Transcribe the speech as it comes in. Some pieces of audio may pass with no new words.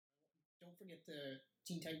forget the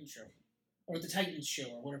Teen Titans show. Or the Titans show,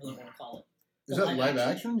 or whatever they want to call it. Is that live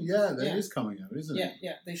action? Yeah, that is coming out, isn't it?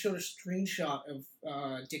 Yeah. They showed a screenshot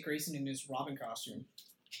of Dick Grayson in his Robin costume.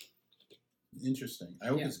 Interesting. I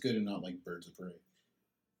hope it's good and not like Birds of Prey.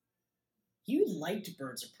 You liked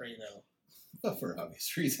Birds of Prey, though. But for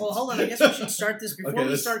obvious reasons. Well, hold on. I guess we should start this before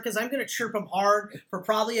we start, because I'm going to chirp them hard for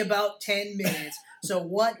probably about 10 minutes. So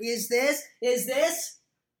what is this? Is this...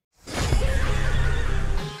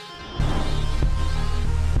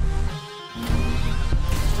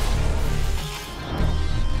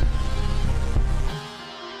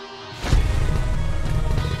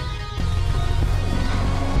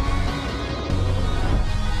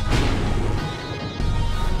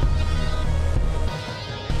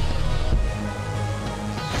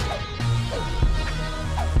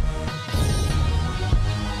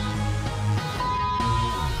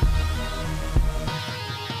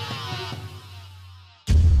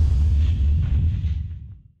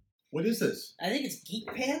 What is this? I think it's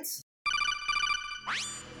Geek Pants.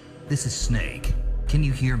 This is Snake. Can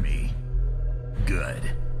you hear me? Good.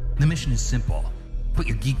 The mission is simple. Put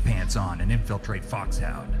your geek pants on and infiltrate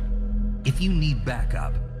Foxhound. If you need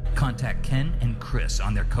backup, contact Ken and Chris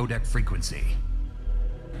on their codec frequency.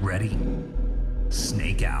 Ready?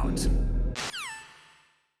 Snake out.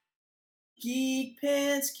 Geek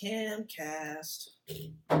Pants Camcast.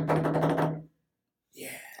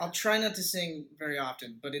 Yeah. I'll try not to sing very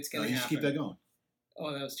often, but it's going to happen. You just keep that going.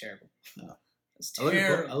 Oh, that was terrible. No. That's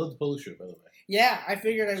terrible. I love the polo shirt, by the way. Yeah, I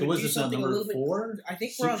figured I would do this something a little bit. 4? I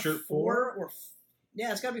think we're on 4 or...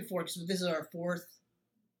 Yeah, it's got to be 4, because this is our 4th.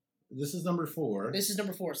 This is number 4. This is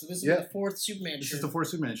number 4, so this is the 4th Superman shirt. This is the 4th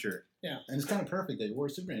Superman shirt. Yeah. And it's kind of perfect that you wore a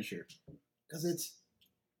Superman shirt. Because it's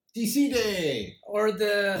DC Day! Or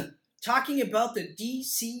the... Talking about the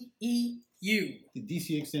DCEU. The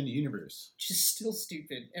DC Extended Universe. Which is still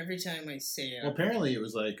stupid every time I say it. Well, apparently it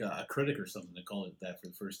was like a critic or something that called it that for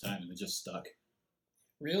the first time, and it just stuck.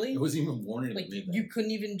 Really? It wasn't even Warner that made that. You couldn't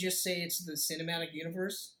even just say it's the cinematic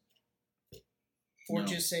universe? Or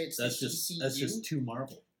just say it's DCEU? That's just too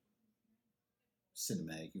Marvel.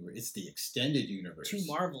 Cinematic universe. It's the extended universe. Too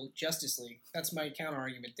Marvel, Justice League. That's my counter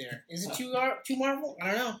argument there. Is it too Marvel?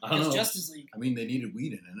 I don't know. I don't know. Justice League. I mean, they needed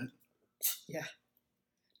Whedon in it. Yeah.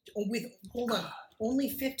 Hold on. Only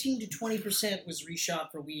 15 to 20% was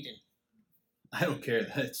reshot for Whedon. I don't care.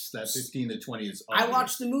 That 15 to 20 is I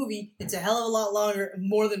watched the movie. It's a hell of a lot longer,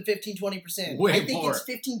 more than 15-20%. Way I think more. It's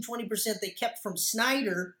 15-20% they kept from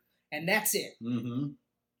Snyder, and that's it.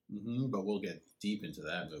 But we'll get deep into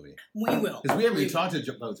that movie. We will. Because we haven't even talked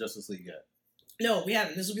about Justice League yet. No, we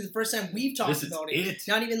haven't. This will be the first time we've talked about it.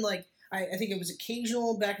 Not even like, I think it was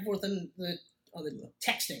occasional back and forth on the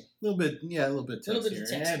texting. A little bit texting.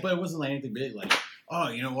 Yeah, but it wasn't like anything big. Like, oh,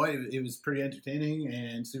 you know what? It was pretty entertaining,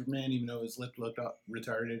 and Superman, even though his lip looked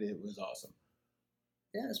retarded, it was awesome.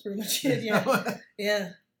 Yeah, that's pretty much it.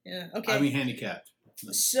 Yeah. Yeah. Okay. I mean, handicapped.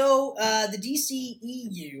 No. So the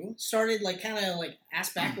DCEU started like kind of like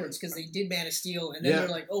ass backwards because they did Man of Steel, and then they're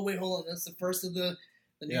like, oh wait, hold on, that's the first of the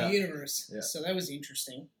new universe. Yeah. So that was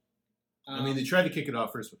interesting. I mean, they tried to kick it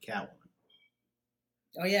off first with Catwoman.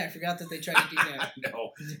 Oh yeah, I forgot that they tried to do that.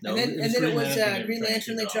 No. And then it was Green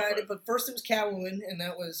Lantern. They tried it, but first it was Catwoman, and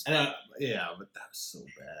that was. Yeah, but that was so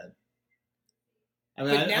bad. I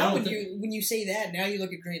mean, but now when you say that, now you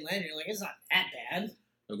look at Green Lantern, you're like, it's not that bad.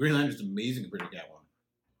 No, Green Lantern's amazing compared to Catwoman.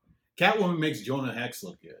 Catwoman makes Jonah Hex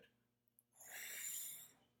look good.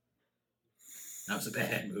 That was a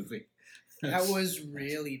bad movie. That was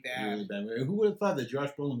really bad. Really bad movie. Who would have thought that Josh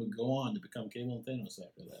Brolin would go on to become Cable and Thanos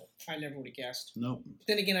after that? I never would have guessed. Nope.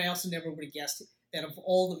 Then again, I also never would have guessed that of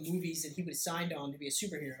all the movies that he would have signed on to be a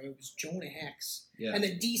superhero, it was Jonah Hex. Yeah. And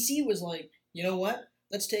that DC was like, you know what?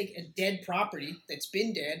 Let's take a dead property that's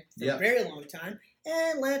been dead for a very long time,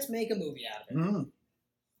 and let's make a movie out of it. Mm-hmm.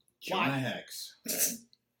 Jonah Hex.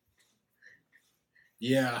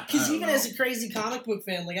 Yeah. Because even as a crazy comic book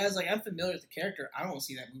fan, like I was like, I'm familiar with the character. I don't want to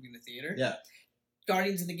see that movie in the theater. Yeah.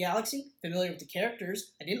 Guardians of the Galaxy, familiar with the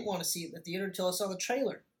characters. I didn't want to see it in the theater until I saw the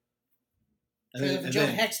trailer. Jonah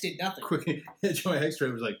Hex did nothing. Jonah Hex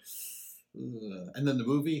trailer was like, ugh. And then the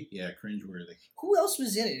movie, cringeworthy. Who else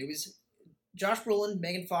was in it? It was Josh Brolin,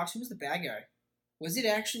 Megan Fox. Who was the bad guy? Was it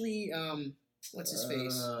actually what's his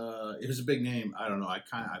face? It was a big name. I don't know. I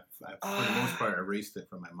for the most part erased it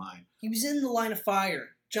from my mind. He was in The Line of Fire.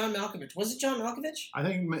 John Malkovich. Was it John Malkovich? I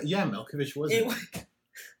think Malkovich was it.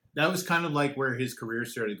 That was kind of like where his career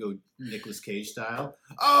started to go Nicolas Cage style.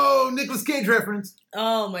 Oh, Nicolas Cage reference.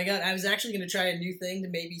 Oh my god, I was actually going to try a new thing to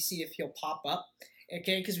maybe see if he'll pop up.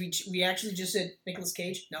 Okay, because we actually just said Nicolas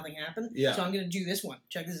Cage, nothing happened. Yeah. So I'm going to do this one.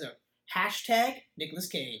 Check this out. Hashtag Nicolas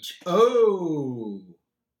Cage. Oh.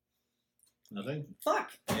 Nothing?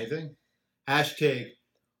 Fuck. Anything? Hashtag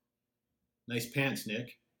nice pants,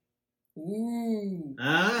 Nick. Ooh.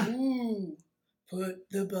 Huh? Ooh. Put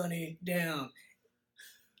the bunny down.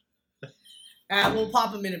 We'll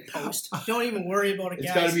pop him in a post. Don't even worry about it, guys.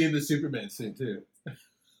 It's got to be in the Superman suit, too.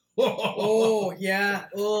 Oh, yeah.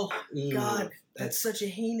 Oh, God. That's such a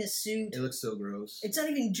heinous suit. It looks so gross. It's not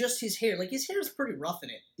even just his hair. Like, his hair is pretty rough in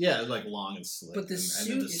it. Yeah, it's like long and slick. But the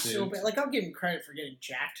suit is so bad. Like, I'll give him credit for getting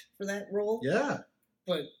jacked for that role. Yeah.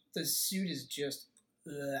 But the suit is just...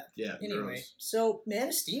 Yeah, anyway, gross. So Man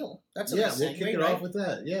of Steel. That's a we'll segue, kick it off with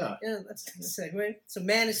that. Yeah. Yeah, that's a segue. So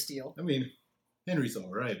Man of Steel. I mean, Henry's all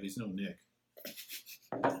right, but he's no Nick.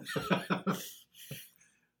 I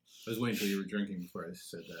was waiting until you were drinking before I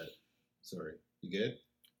said that. Sorry. You good?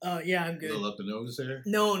 Yeah, I'm good. A little up the nose there?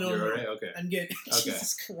 No. You're all right? Okay. I'm good. Okay.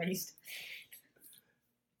 Jesus Christ.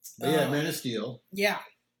 But yeah, Man of Steel. Yeah.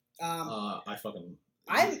 I fucking...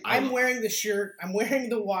 I'm wearing the shirt. I'm wearing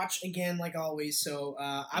the watch again, like always. So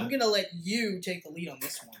I'm gonna let you take the lead on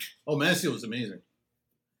this one. Oh, Man of Steel was amazing.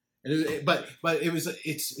 But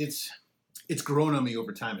it's grown on me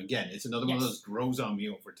over time. Again, it's another one of those grows on me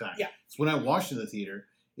over time. Yeah. So when I watched it in the theater,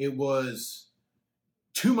 it was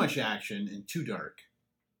too much action and too dark.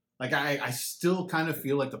 Like I still kind of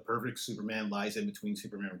feel like the perfect Superman lies in between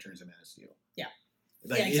Superman Returns and Man of Steel. Yeah.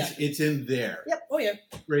 Like yeah, exactly. it's in there. Yep. Oh yeah.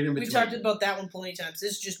 Right in between. We've talked about that one plenty of times.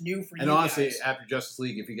 This is just new for you. And honestly, guys. after Justice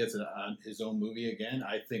League, if he gets his own movie again,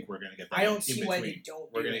 I think we're gonna get that. I don't see why they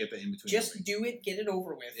don't. We're gonna get the in between. Just movie. do it, get it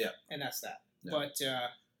over with. Yeah. And that's that. Yeah. But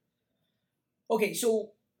okay,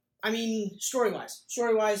 so I mean, story wise,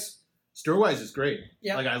 is great.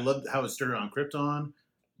 Yeah. Like I loved how it started on Krypton.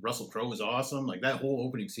 Russell Crowe was awesome. Like that whole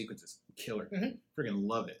opening sequence is killer. Mm-hmm. Freaking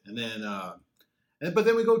love it. And then, but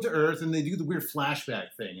then we go to Earth and they do the weird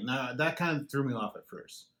flashback thing, and that kind of threw me off at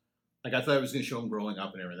first. Like I thought it was going to show him growing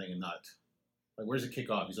up and everything, and not like where's the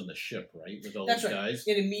kickoff? He's on the ship, right, with all those guys.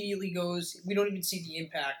 It immediately goes. We don't even see the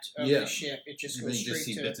impact of the ship. It just goes straight to. You just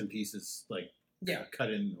see bits and pieces like cut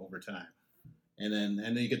in over time. And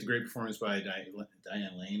then you get the great performance by Diane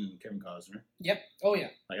Lane and Kevin Costner. Yep. Oh yeah.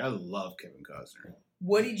 Like I love Kevin Costner.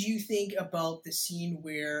 What did you think about the scene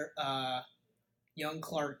where young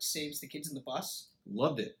Clark saves the kids in the bus?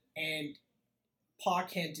 Loved it. And Pa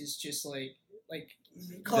Kent is just like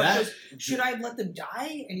Clark goes, should I have let them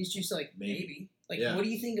die? And he's just like, maybe. Like, what do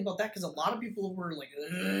you think about that? Because a lot of people were like,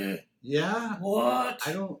 ugh. Yeah. What?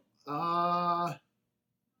 I don't. I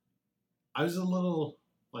was a little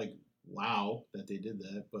like, wow that they did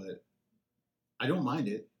that, but I don't mind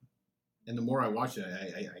it. And the more I watch it,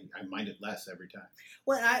 I mind it less every time.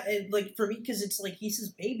 Well, for me, because it's like he says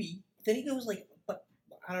baby, then he goes like, but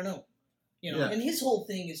I don't know, And his whole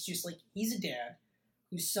thing is just like he's a dad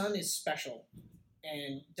whose son is special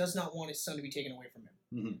and does not want his son to be taken away from him.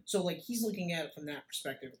 Mm-hmm. So like he's looking at it from that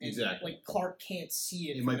perspective. And, exactly. Like Clark can't see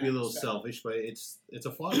it. He might be a little selfish, but it's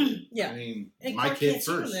a father. Yeah. I mean, and my Clark kid can't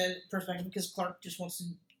first. See from that perspective because Clark just wants to.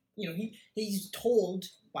 He's told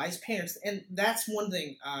by his parents, and that's one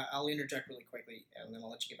thing I'll interject really quickly, and then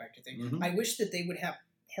I'll let you get back to the thing. Mm-hmm. I wish that they would have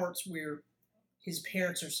parts where his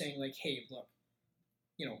parents are saying, like, hey, look,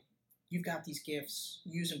 you've got these gifts,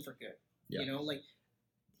 use them for good. Yeah. Like,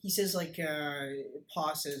 he says, like,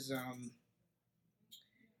 Pa says,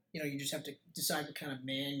 you just have to decide what kind of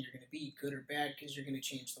man you're going to be, good or bad, because you're going to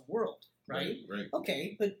change the world, right? Right.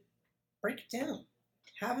 Okay, but break it down.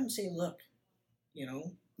 Have him say, look,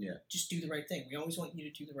 yeah. Just do the right thing. We always want you to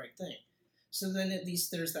do the right thing. So then at least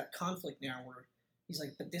there's that conflict now where he's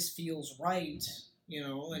like, but this feels right,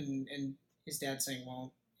 and his dad's saying,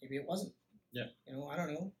 well, maybe it wasn't. Yeah. I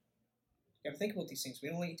don't know. You got to think about these things. We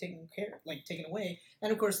don't want you taken away.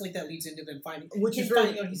 And of course, like that leads into them finding, which is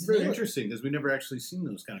very interesting because we never actually seen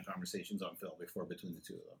those kind of conversations on film before between the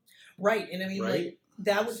two of them. Right. And I mean, like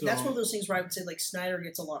that's one of those things where I would say like Snyder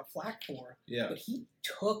gets a lot of flack for. Yeah. But he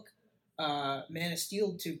took Man of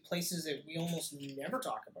Steel to places that we almost never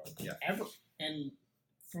talk about, ever. And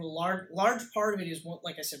for a large part of it is what,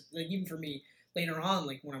 like I said, like even for me later on,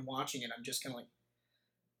 like when I'm watching it, I'm just kind of like,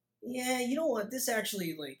 yeah, you know what? This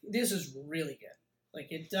actually, like, this is really good.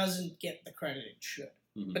 Like, it doesn't get the credit it should.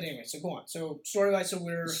 Mm-hmm. But anyway, so go on. So story-wise,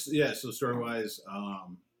 so story-wise,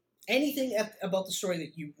 anything about the story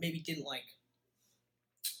that you maybe didn't like?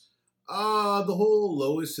 The whole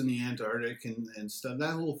Lois in the Antarctic and stuff,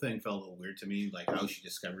 that whole thing felt a little weird to me, like how she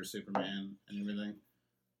discovers Superman and everything.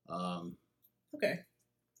 Okay.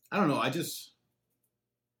 I don't know,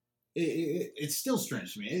 it's still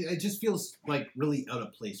strange to me. It just feels like really out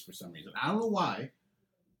of place for some reason. I don't know why.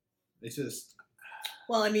 It's just...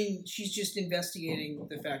 Well, I mean, she's just investigating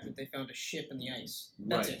the fact that they found a ship in the ice.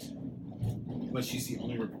 That's Right. it. But she's the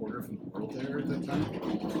only reporter from the world there at that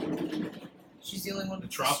time. She's the only one with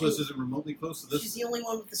Metropolis the scoop. isn't remotely close to this. She's the only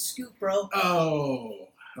one with the scoop, bro. Oh,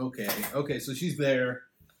 okay. Okay, so she's there.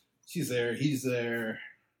 She's there. He's there.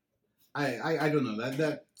 I don't know.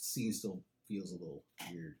 That scene still feels a little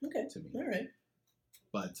weird to me. All right.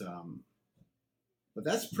 But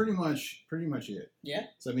that's pretty much it. Yeah.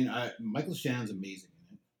 So I mean, Michael Shannon's amazing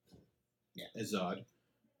in it. Yeah. As Zod,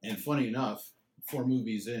 and funny enough, 4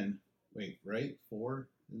 movies in. Wait, right? 4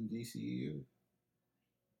 in DCU.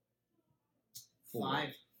 4.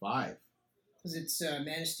 5. Because it's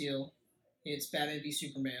Man of Steel, it's Batman v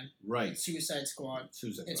Superman, Right. it's Suicide Squad,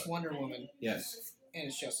 it's Wonder Woman, Yes. and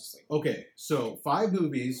it's Justice League. Okay, so 5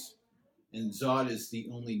 movies, and Zod is the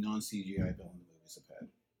only non-CGI villain the movies have had.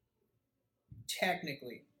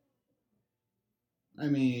 Technically. I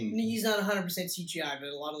mean... He's not 100% CGI, but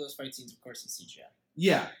a lot of those fight scenes, of course, is CGI.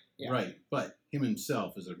 Yeah, right. But him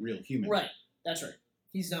himself is a real human. Right, that's right.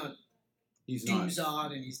 He's not not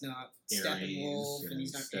Zod, and he's not Steppenwolf, and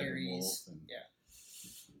he's not Ares.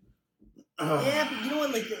 Yeah, but you know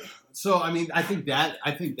what? Like, so I mean, I think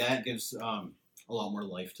that gives a lot more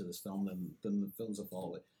life to this film than the films that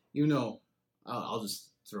follow it. Even though I'll just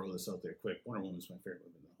throw this out there quick. Wonder Woman's my favorite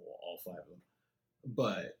movie in the whole, all 5 of them.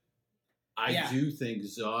 But I do think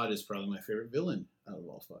Zod is probably my favorite villain out of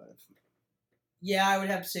all 5. Yeah, I would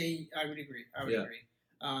have to say I would agree. Agree.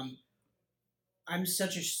 I'm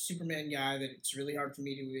such a Superman guy that it's really hard for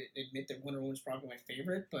me to admit that Wonder Woman's probably my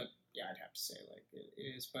favorite, but yeah, I'd have to say like it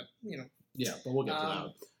is. But you know. Yeah, but we'll get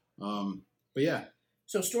to that. But yeah.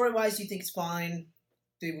 So story-wise, you think it's fine?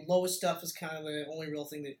 The Lois stuff is kind of the only real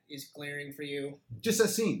thing that is glaring for you. Just that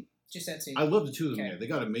scene. I love the two of them there. They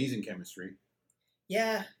got amazing chemistry.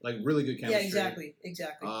 Yeah. Like really good chemistry. Yeah, exactly.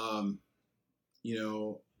 You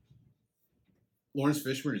know, Lawrence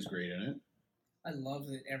Fishburne is great in it. I love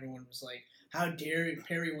that everyone was like, "How dare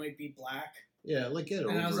Perry White be black?" Yeah, like get over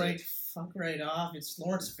it. And I was like, "Fuck right off! It's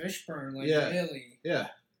Lawrence Fishburne." Like, really? Yeah.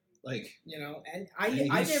 Like, you know, and I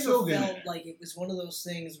never felt like it was one of those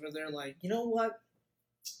things where they're like, you know what,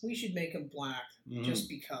 we should make him black just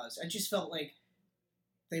because. I just felt like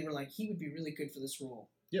they were like, he would be really good for this role.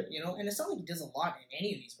 Yep. You know, and it's not like he does a lot in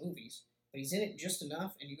any of these movies, but he's in it just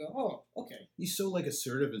enough, and you go, oh, okay. He's so like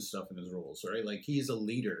assertive and stuff in his roles, right? Like he's a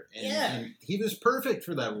leader, and he was perfect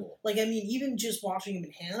for that role. Like, I mean, even just watching him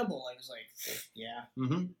in Hannibal, I was like,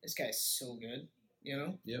 this guy's so good. You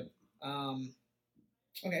know. Yep.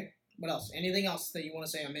 Okay. What else? Anything else that you want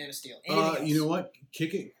to say on Man of Steel? You know what?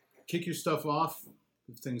 Kick your stuff off.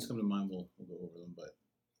 If things come to mind, we'll go over them. But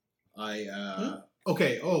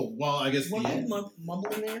okay. Oh well, I guess. What are you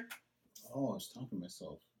mumbling there? Oh, I was talking to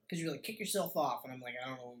myself. Because you're like, kick yourself off, and I'm like, I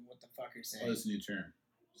don't know what the fuck you're saying. Oh, that's a new term.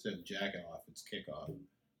 Instead of jack off, it's kick off.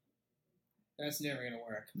 That's never gonna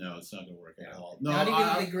work. No, it's not gonna work at all. No, not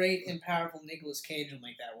even the great and powerful Nicolas Cage will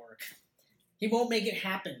make that work. He won't make it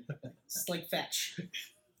happen. It's like Fetch.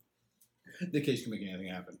 Nick Cage can make anything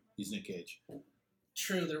happen. He's Nick Cage.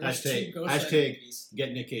 True, there was two Ghost Rider movies.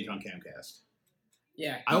 Get Nick Cage on Camcast.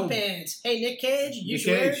 Yeah, geek pants. Hey, Nick Cage, you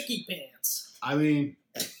should wear geek pants. I mean,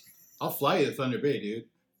 I'll fly you to Thunder Bay, dude.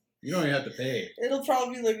 You don't even have to pay. It'll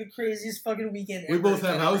probably be like the craziest fucking weekend ever. We both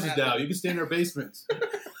have houses now. You can stay in our basements.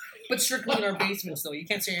 But strictly in our basements, though. You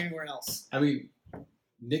can't stay anywhere else. I mean,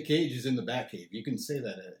 Nick Cage is in the Batcave. You can say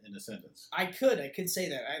that in a sentence. I could say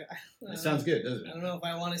that. It sounds good, doesn't it? I don't know if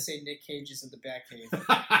I want to say Nick Cage is in the Batcave.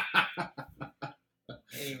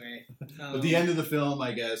 Anyway. At the end of the film,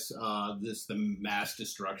 I guess, the mass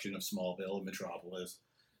destruction of Smallville and Metropolis.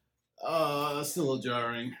 Still a little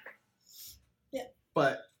jarring. Yeah.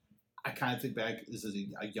 But I kind of think back, this is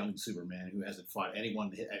a young Superman who hasn't fought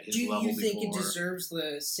anyone at his level before. Do you think it deserves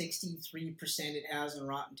the 63% it has on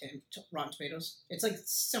Rotten Tomatoes? It's like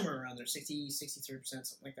somewhere around there, 60, 63%,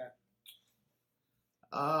 something like that.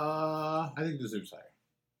 I think it deserves higher.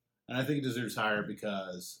 And I think it deserves higher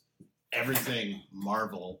because everything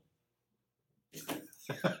Marvel...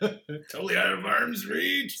 totally out of arm's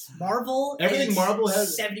reach. Marvel? Everything Marvel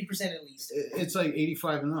has... 70% at least. It's like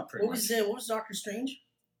 85 and up, pretty much. What was Doctor Strange?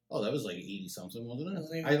 Oh, that was like 80 something, wasn't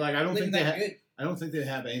it? I don't think they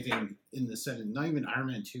have anything in the Senate. Not even Iron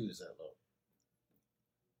Man 2 is that low.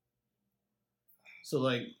 So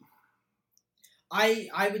like,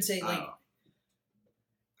 I would say like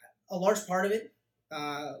a large part of it,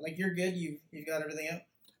 like you're good. You've got everything out.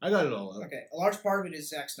 I got it all out. Okay, a large part of it is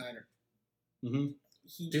Zack Snyder. Mm-hmm.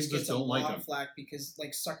 He just gets a lot of flack because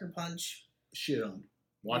like Sucker Punch. Shit on.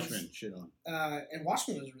 Watchmen, shit on. And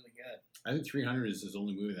Watchmen was really good. I think 300 is his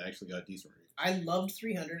only movie that actually got a decent review. I loved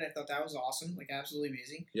 300. I thought that was awesome, like absolutely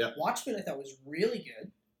amazing. Yeah. Watchmen I thought was really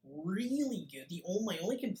good, really good. My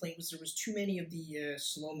only complaint was there was too many of the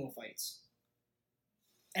slow-mo fights.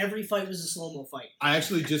 Every fight was a slow-mo fight. I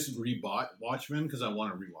actually just rebought Watchmen because I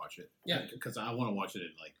want to rewatch it. Yeah. Because I want to watch it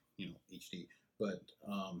in HD. But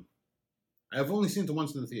I've only seen it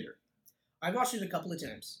once in the theater. I watched it a couple of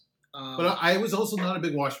times. But I was also not a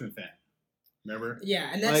big Watchmen fan. Remember? Yeah,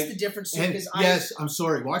 and that's the difference too. Yes, I'm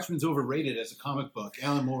sorry. Watchmen's overrated as a comic book.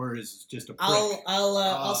 Alan Moore is just a prick.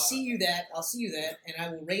 I'll see you that. I'll see you that, and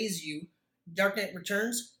I will raise you. Dark Knight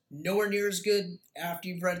Returns, nowhere near as good after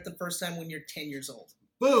you've read it the first time when you're 10 years old.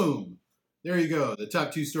 Boom! There you go. The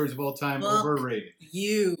top 2 stories of all time, overrated.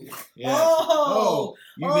 You. Yeah. Oh,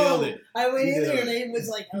 you nailed it. I went in there and it was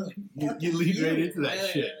like, you lead right into that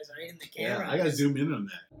shit. It was right in the camera. Yeah, I gotta zoom in on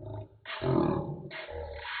that.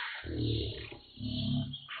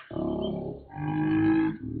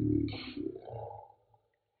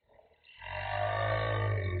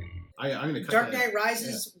 I'm gonna cut Dark Knight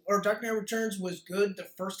Rises or Dark Knight Returns was good the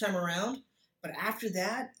first time around, but after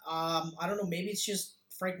that, I don't know. Maybe it's just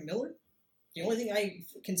Frank Miller. The only thing I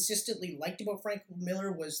consistently liked about Frank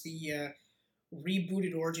Miller was the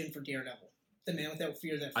rebooted origin for Daredevil, The Man Without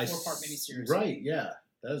Fear, that 4-part miniseries. Right? Yeah,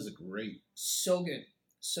 that was a great. So good,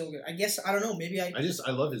 so good. I guess I don't know. Maybe I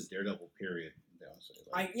love his Daredevil period.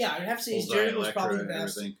 I'd have to say his Daredevil is probably the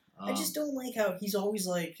best. I just don't like how he's always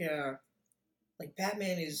like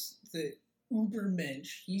Batman is the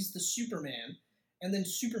Ubermensch. He's the Superman, and then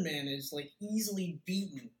Superman is like easily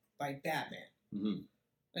beaten by Batman. Mm-hmm.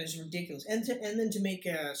 And it's ridiculous. And then to make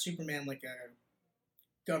Superman like a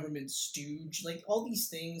government stooge, like all these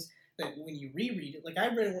things that when you reread it, like I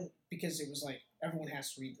read it because it was like everyone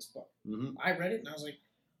has to read this book. Mm-hmm. I read it and I was like,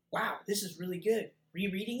 wow, this is really good.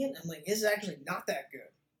 Rereading it, I'm like, this is actually not that good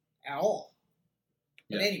at all.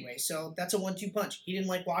 But anyway, so that's a 1-2 punch. He didn't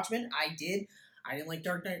like Watchmen. I did. I didn't like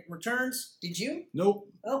Dark Knight Returns. Did you? Nope.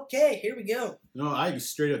 Okay, here we go. No, I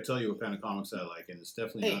straight up tell you what kind of comics I like, and it's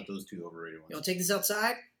definitely not those 2 overrated ones. You want to take this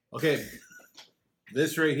outside? Okay.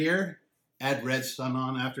 This right here, add Red Sun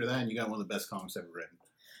on after that, and you got one of the best comics I've ever written.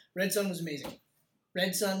 Red Sun was amazing.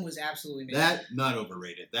 Red Sun was absolutely amazing. That, not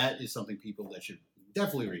overrated. That is something people that should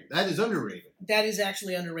definitely read. That is underrated. That is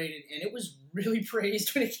actually underrated, and it was really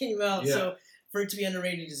praised when it came out, so for it to be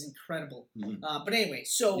underrated is incredible. Mm-hmm. But anyway,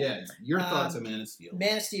 so... Yeah, your thoughts on Man of Steel.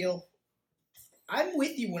 Man of Steel. I'm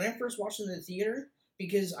with you when I first watched it in the theater,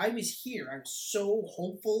 because I was here. I was so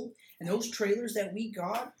hopeful. And those trailers that we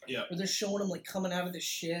got, where they're showing them like coming out of the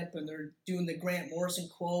ship, and they're doing the Grant Morrison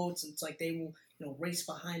quotes, and it's like they will race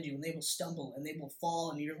behind you, and they will stumble, and they will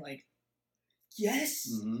fall, and you're like, yes,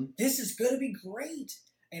 this is going to be great.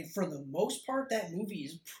 And for the most part, that movie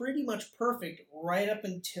is pretty much perfect right up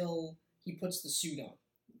until he puts the suit on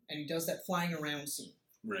and he does that flying around scene.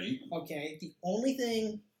 Right. Okay. The only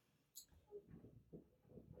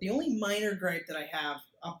minor gripe that I have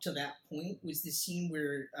up to that point was the scene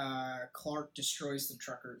where Clark destroys the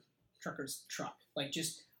trucker's truck. Like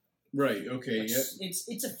just. Right. Okay. Like,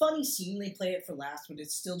 it's a funny scene. They play it for laughs, but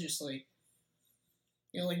it's still just like,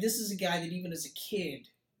 like this is a guy that even as a kid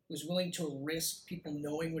was willing to risk people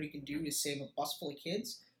knowing what he can do to save a bus full of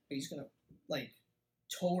kids, but he's gonna like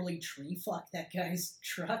totally tree fuck that guy's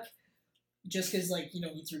truck just because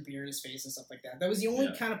he threw beer in his face and stuff like that. That was the only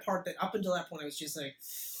kind of part that up until that point I was just like,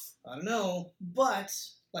 I don't know. But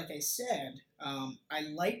like I said, I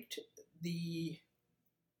liked the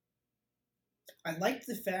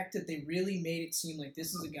fact that they really made it seem like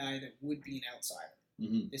this is a guy that would be an outsider.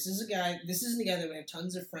 Mm-hmm. This isn't a guy that would have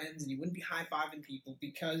tons of friends and he wouldn't be high-fiving people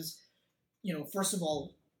because, first of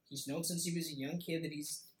all, he's known since he was a young kid that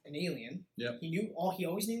he's an alien. Yep. He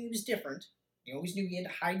always knew he was different. He always knew he had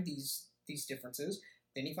to hide these differences.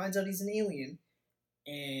 Then he finds out he's an alien,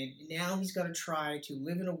 and now he's got to try to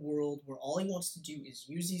live in a world where all he wants to do is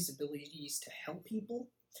use these abilities to help people.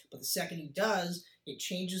 But the second he does, it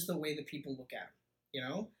changes the way that people look at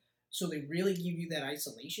him, So they really give you that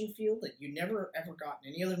isolation feel that you never, ever got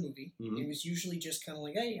in any other movie. Mm-hmm. It was usually just kind of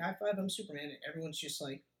like, hey, high five, I'm Superman. And everyone's just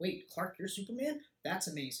like, wait, Clark, you're Superman? That's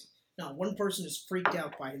amazing. Not one person is freaked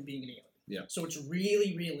out by him being an alien. Yeah. So it's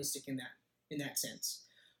really realistic in that sense.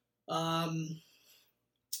 And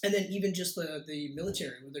then even just the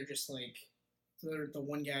military, where they're just like, the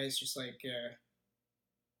one guy is just like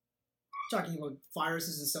talking about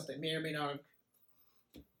viruses and stuff that may or may not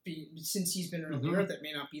be, since he's been around the Earth, that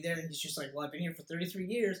may not be there, and he's just like, well, I've been here for 33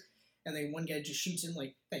 years, and then one guy just shoots him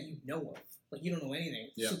like that you know of, like you don't know anything,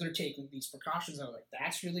 so they're taking these precautions. I was like,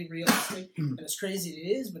 that's really realistic, and as crazy as it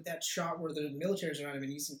is, but that shot where the military's around him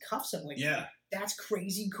and he's in cuffs, I'm like, that's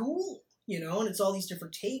crazy cool, and it's all these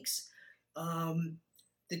different takes.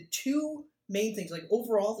 The two main things, like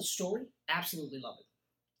overall, the story, absolutely love it.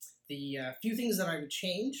 The few things that I would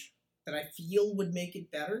change, that I feel would make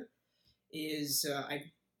it better, is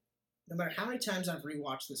no matter how many times I've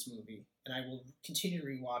rewatched this movie, and I will continue to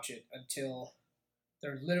rewatch it until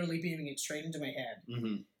they're literally beaming it straight into my head.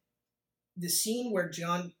 Mm-hmm. The scene where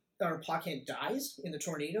Pa Kent dies in the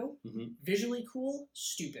tornado, visually cool,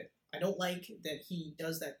 stupid. I don't like that he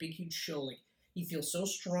does that big, huge show. Like, he feels so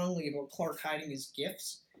strongly about Clark hiding his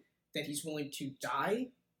gifts that he's willing to die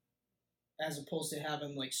as opposed to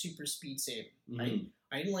having, like, super speed save him, right?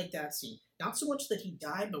 I didn't like that scene. Not so much that he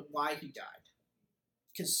died, but why he died.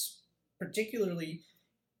 Because particularly,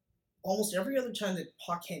 almost every other time that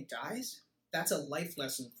Pa Kent dies, that's a life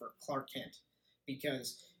lesson for Clark Kent.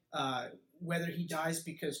 Because whether he dies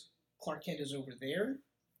because Clark Kent is over there,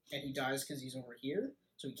 and he dies because he's over here,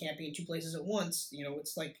 so he can't be in two places at once, you know,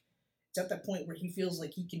 it's like, it's at that point where he feels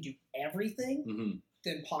like he can do everything,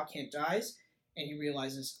 then Pa Kent dies, and he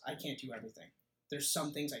realizes, I can't do everything. There's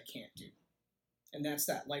some things I can't do. And that's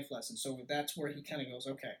that life lesson. So that's where he kind of goes,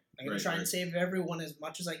 okay, I'm going to try and save everyone as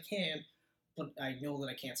much as I can, but I know that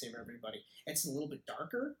I can't save everybody. It's a little bit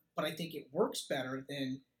darker, but I think it works better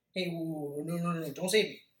than, hey, no, don't save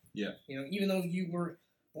me. Yeah. You know, even though you were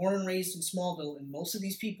born and raised in Smallville, and most of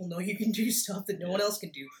these people know you can do stuff that no one else can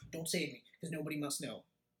do, don't save me, because nobody must know.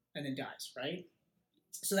 And then dies, right?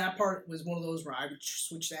 So that part was one of those where I would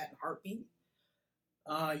switch that in a heartbeat.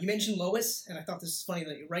 You mentioned Lois, and I thought this was funny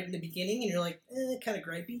that right in the beginning, and you're like, kind of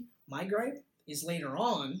gripey. My gripe is later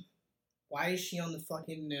on, why is she on the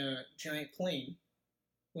fucking giant plane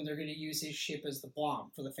when they're going to use his ship as the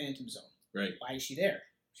bomb for the Phantom Zone? Right. Why is she there?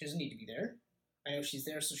 She doesn't need to be there. I know she's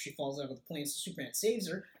there so she falls out of the plane so Superman saves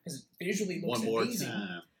her, because it visually looks amazing. One more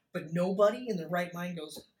time. But nobody in their right mind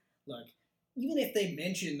goes, look, even if they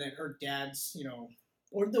mention that her dad's, you know,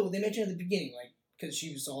 or though they mention at the beginning, like, because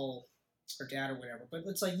she was all her dad or whatever, but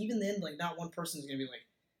it's like, even then, like, not one person's going to be like,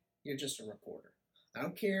 you're just a reporter. I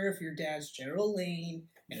don't care if your dad's General Lane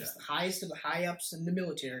and it's the highest of the high-ups in the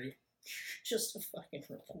military. You're just a fucking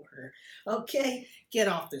reporter. Okay, get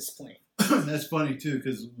off this plane. That's funny, too,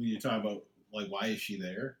 because when you're talking about, like, why is she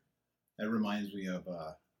there? That reminds me of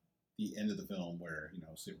the end of the film where, you know,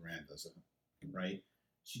 Superman does it, right?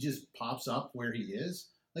 She just pops up where he is.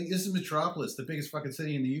 Like, this is Metropolis, the biggest fucking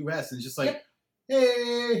city in the U.S., and it's just like,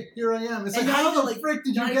 hey, here I am. It's and like, how the frick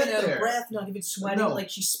did you get there? Not even out of breath, not even sweating. No. Like,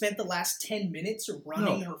 she spent the last 10 minutes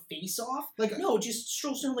running her face off. Like, no, just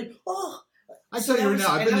strolls down like, oh. I tell you right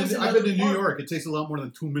now, I've been to New York. It takes a lot more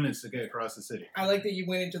than 2 minutes to get across the city. I like that you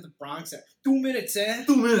went into the Bronx at 2 minutes, eh?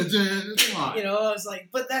 2 minutes, eh? Come on. You know, I was like,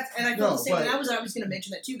 but that's, and I felt the same. And I was going to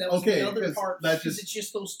mention that too. That was the other part. Because it's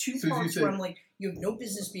just those two parts where I'm like, you have no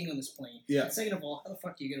business being on this plane. Yeah. And second of all, how the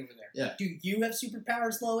fuck do you get over there? Yeah. Do you have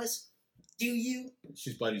superpowers, Lois? Do you?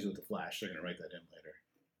 She's buddies with the Flash. They're going to write that in later.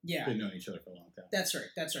 Yeah. They've known each other for a long time. That's right.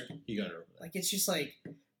 You got her over there. Like, it's just like,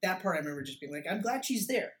 that part I remember just being like, I'm glad she's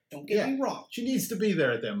there. Don't get me wrong. She needs to be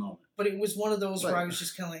there at that moment. But it was one of those where I was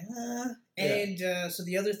just kind of like, And so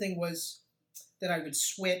the other thing was that I would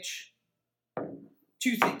switch.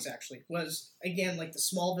 Two things, actually. Was, again, like the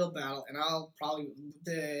Smallville battle. And I'll probably,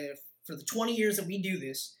 for the 20 years that we do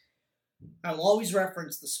this, I will always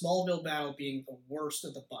reference the Smallville battle being the worst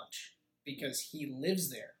of the bunch. Because he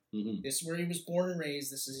lives there. Mm-hmm. This is where he was born and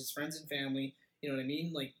raised. This is his friends and family. You know what I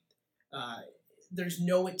mean? Like, there's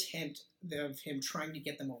no attempt of him trying to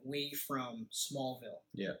get them away from Smallville.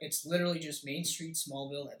 Yeah. It's literally just Main Street,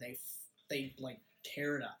 Smallville, and they like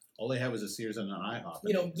tear it up. All they had was a Sears and an IHOP.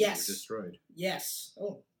 You know, yes. They were destroyed. Yes.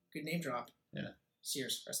 Oh, good name drop. Yeah.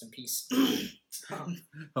 Sears, rest in peace. Oh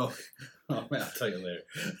man, I'll tell you later.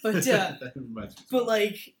 But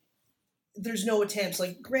like, there's no attempts.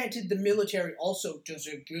 Like, granted, the military also does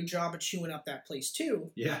a good job of chewing up that place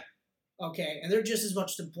too. Yeah. Okay, and they're just as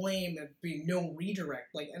much to blame as being no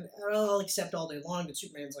redirect. Like, and I'll accept all day long that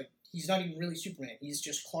Superman's like, he's not even really Superman. He's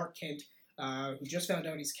just Clark Kent, who just found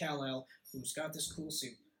out he's Kal-El, who's got this cool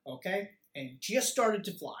suit. Okay? And just started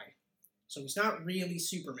to fly. So he's not really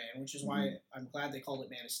Superman, which is why I'm glad they called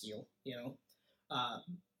it Man of Steel, you know?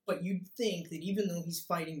 But you'd think that even though he's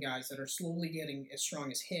fighting guys that are slowly getting as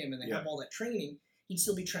strong as him and they have all that training, he'd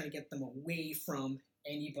still be trying to get them away from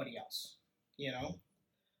anybody else, you know?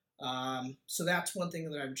 So that's one thing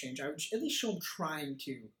that I would change. I would at least show them trying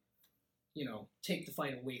to, you know, take the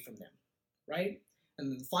fight away from them, right?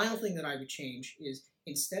 And then the final thing that I would change is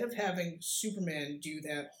instead of having Superman do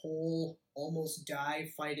that whole almost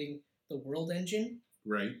die fighting the world engine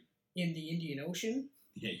right in the Indian Ocean.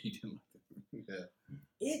 Yeah, you didn't like that.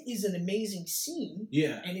 Yeah. it is an amazing scene.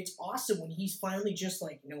 Yeah. And it's awesome when he's finally just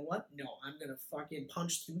like, you know what? No, I'm going to fucking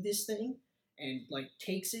punch through this thing and, like,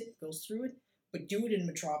 takes it, goes through it. But do it in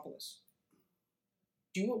Metropolis.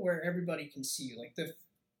 Do it where everybody can see you. Like, the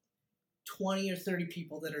 20 or 30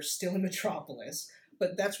 people that are still in Metropolis.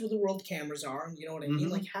 But that's where the world cameras are. And you know what I mean?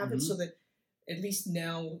 Like, have it so that at least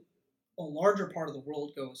now a larger part of the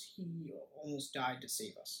world goes, he almost died to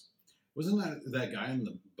save us. Wasn't that guy in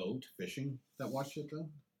the boat fishing that watched it, though?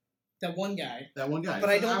 That one guy. But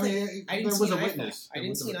I don't think... I didn't see an iPhone. Witness. I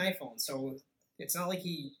didn't see an iPhone, so it's not like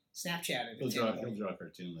he Snapchatted. He'll draw a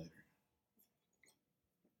cartoon later.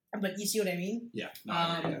 But you see what I mean? Yeah. No,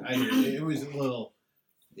 I hear you. It was a little...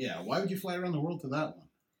 Yeah, why would you fly around the world to that one?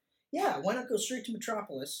 Yeah, why not go straight to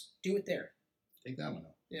Metropolis? Do it there. Take that one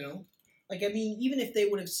out. You know? Like, I mean, even if they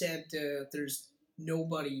would have said there's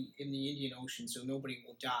nobody in the Indian Ocean, so nobody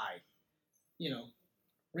will die, you know,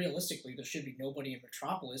 realistically, there should be nobody in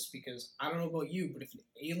Metropolis because I don't know about you, but if an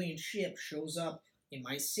alien ship shows up in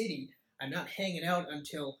my city, I'm not hanging out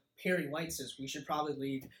until Perry White says we should probably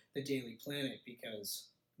leave the Daily Planet because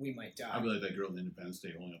we might die. I'll be like that girl in Independence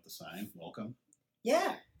Day holding up the sign. Welcome.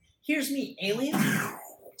 Yeah. Here's me, alien.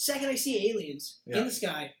 Second I see aliens in the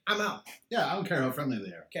sky, I'm out. Yeah, I don't care how friendly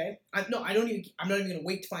they are. Okay? I'm not even going to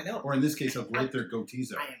wait to find out. Or in this case, how great their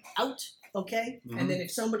goatees are. I am out. Okay? Mm-hmm. And then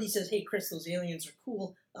if somebody says, hey, Chris, those aliens are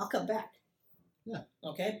cool, I'll come back. Yeah.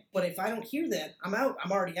 Okay? But if I don't hear that, I'm out.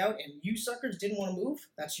 I'm already out. And you suckers didn't want to move,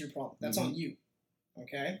 that's your problem. That's on you.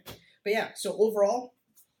 Okay? But yeah, so overall,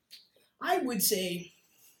 I would say,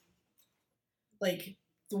 like,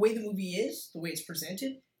 the way the movie is, the way it's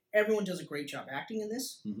presented, everyone does a great job acting in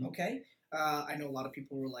this. Okay? I know a lot of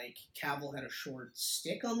people were like, Cavill had a short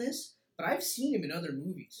stick on this, but I've seen him in other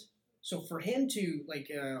movies. So for him to, like,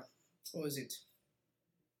 what was it?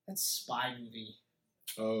 That spy movie.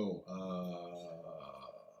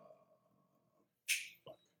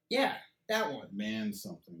 Yeah, that one. Man.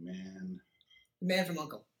 Man from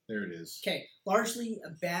U.N.C.L.E. There it is. Okay, largely a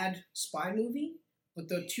bad spy movie, but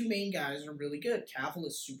the two main guys are really good. Cavill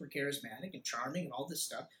is super charismatic and charming and all this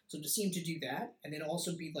stuff. So to see him to do that, and then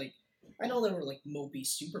also be like, I know they were like mopey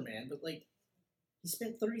Superman, but like, he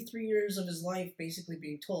spent 33 years of his life basically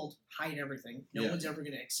being told, hide everything. No one's ever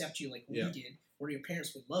going to accept you like we did, or your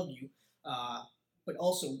parents would love you. But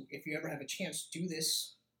also, if you ever have a chance to do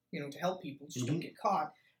this, you know, to help people, just don't get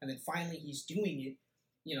caught. And then finally he's doing it,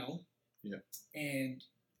 you know. Yeah. And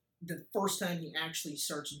the first time he actually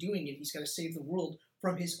starts doing it, he's got to save the world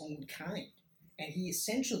from his own kind. And he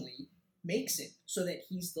essentially makes it so that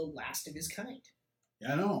he's the last of his kind.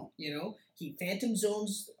 Yeah, I know. You know, he phantom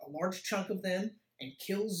zones a large chunk of them and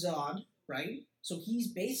kills Zod, right? So he's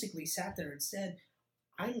basically sat there and said,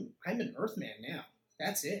 I'm an Earthman now.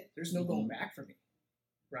 That's it. There's no going back for me.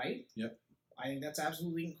 Right? Yep. I think that's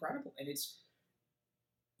absolutely incredible. And it's,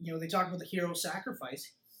 you know, they talk about the hero sacrifice.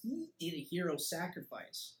 He did a hero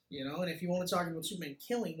sacrifice, you know? And if you want to talk about Superman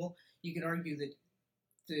killing, well, you could argue that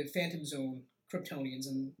the Phantom Zone, Kryptonians,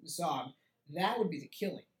 and Zod, that would be the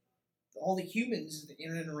killing. All the humans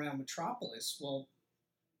in and around Metropolis, well,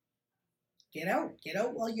 get out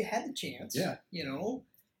while you had the chance. Yeah. You know?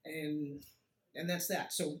 And that's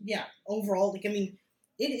that. So, yeah, overall, like, I mean,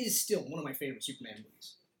 it is still one of my favorite Superman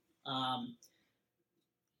movies.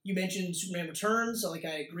 You mentioned Superman Returns. Like,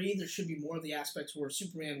 I agree, there should be more of the aspects where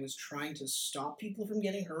Superman was trying to stop people from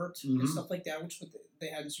getting hurt and stuff like that, which they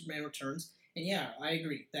had in Superman Returns. And yeah, I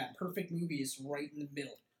agree. That perfect movie is right in the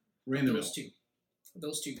middle. Right in the middle.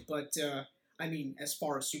 Those two. But, I mean, as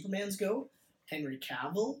far as Supermans go, Henry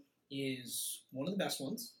Cavill is one of the best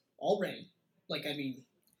ones already. Like, I mean,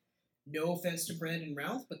 no offense to Brandon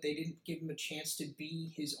Routh, but they didn't give him a chance to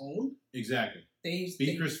be his own. Exactly.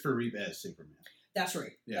 Be Christopher Reeve as Superman. That's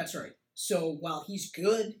right. Yeah. That's right. So while he's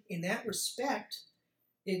good in that respect,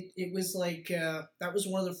 it was like that was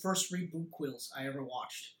one of the first reboot quills I ever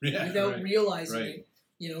watched without realizing it.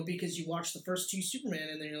 You know, because you watch the first two Superman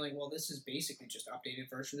and then you're like, well, this is basically just an updated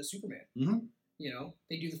version of Superman. You know,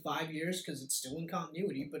 they do the 5 years because it's still in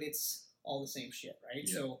continuity, but it's all the same shit, right?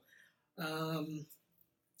 Yeah. So,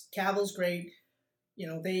 Cavill's great. You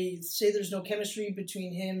know, they say there's no chemistry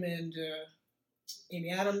between him and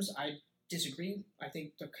Amy Adams. I disagree. I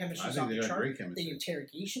think the chemistry's off the chart. The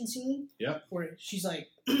interrogation scene, where she's like,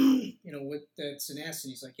 you know, that's an S,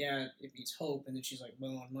 and he's like, yeah, it means hope, and then she's like,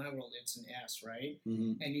 well, in my world, it's an S, right?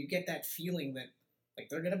 And you get that feeling that, like,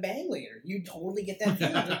 they're gonna bang later. You totally get that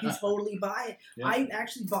feeling. Like, you totally buy it. Yeah. I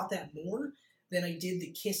actually bought that more than I did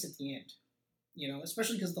the kiss at the end. You know,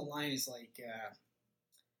 especially because the line is like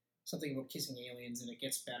something about kissing aliens, and it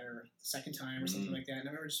gets better the second time or something like that. And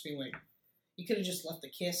I remember just being like, You could have just left the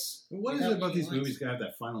kiss. What is it about these movies that have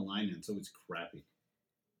that final line in? So it's crappy.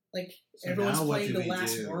 Like, so everyone's playing the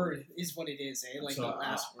last word is what it is, eh? Like, so, the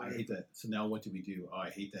last word. I hate that. So now what do we do? Oh, I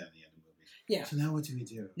hate that in the end of movies. Yeah. So now what do we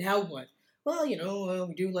do? Now what? Well,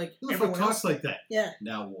 we do like everyone talks like that. Yeah.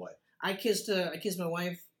 Now what? I kissed my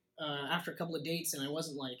wife after a couple of dates, and I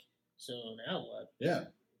wasn't like, so now what? Yeah.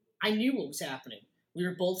 I knew what was happening. We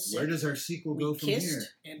were both sick. Where does our sequel go from here?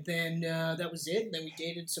 And then that was it. And then we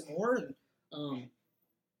dated some more, and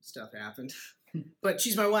stuff happened. But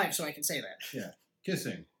she's my wife, so I can say that. Yeah.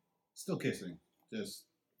 Kissing. Still kissing. Just.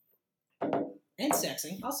 And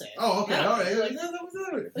sexing. I'll say it. Oh, okay. Yeah. All right.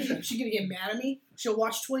 Like, she's going to get mad at me. She'll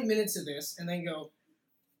watch 20 minutes of this and then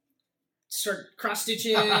start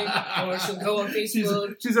cross-stitching, or she'll go on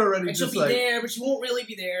Facebook. She's already and she'll be there, but she won't really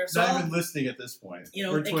be there. So not even listening at this point.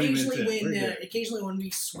 Occasionally when we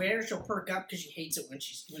swear, she'll perk up because she hates it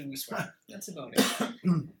when we swear. That's about it.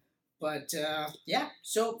 But yeah,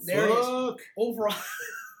 so there it is. Overall,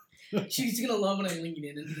 she's gonna love when I lean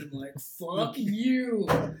in and I'm like, "Fuck you."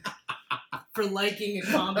 For liking a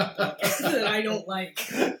comic book that I don't like.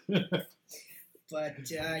 But,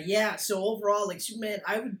 yeah, so overall, like, Superman,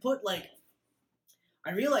 I would put, like,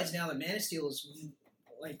 I realize now that Man of Steel is,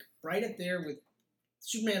 like, right up there with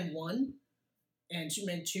Superman 1 and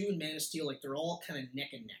Superman 2 and Man of Steel. Like, they're all kind of neck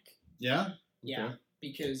and neck. Yeah? Okay. Yeah,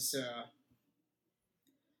 because,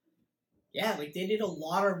 yeah, like, they did a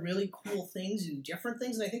lot of really cool things and different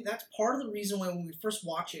things, and I think that's part of the reason why when we first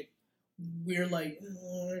watch it, we're like,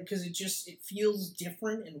 because it feels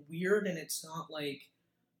different and weird, and it's not like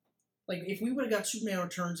if we would have got Superman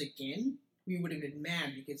Returns again, we would have been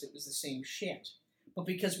mad because it was the same shit. But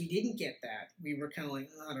because we didn't get that, we were kind of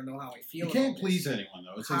like, I don't know how I feel. You can't please anyone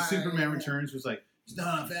though. It's like Superman Returns was like, there's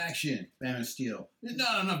not enough action. Man of Steel, there's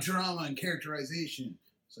not enough drama and characterization.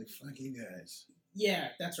 It's like, fuck you guys. Yeah,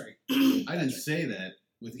 that's right. I didn't say that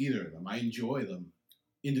with either of them. I enjoy them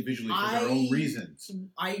individually for their own reasons.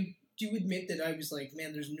 I do admit that I was like,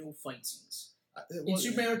 man, there's no fight scenes. In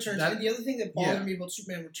Superman Returns, and the other thing that bothered me about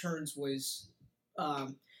Superman Returns was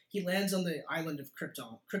he lands on the island of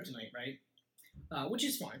Kryptonite, right? Which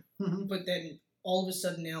is fine. Mm-hmm. But then all of a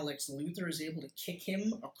sudden now Lex Luthor is able to kick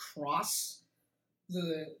him across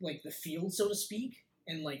the field, so to speak,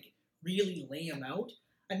 and like really lay him out.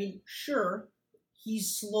 I mean, sure,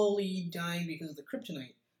 he's slowly dying because of the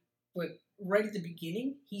kryptonite, but right at the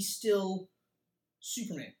beginning, he's still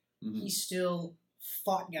Superman. Mm-hmm. He still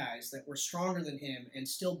fought guys that were stronger than him and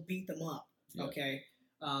still beat them up. Yeah. Okay?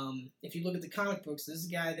 If you look at the comic books, this is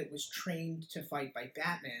a guy that was trained to fight by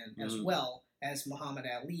Batman as well as Muhammad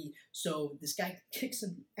Ali. So this guy kicks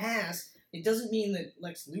some ass. It doesn't mean that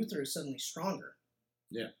Lex Luthor is suddenly stronger.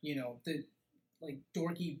 Yeah. You know, the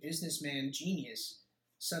dorky businessman genius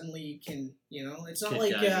suddenly can, it's not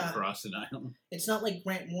like across an island. It's not like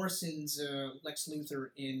Grant Morrison's Lex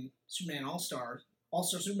Luthor in Superman All-Star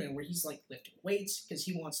Superman, where he's like lifting weights because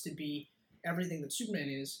he wants to be everything that Superman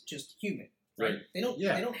is, just human. Right? They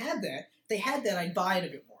don't have that. If they had that, I'd buy it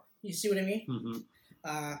a bit more. You see what I mean?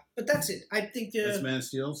 Mm-hmm. But that's it. I think that's Man of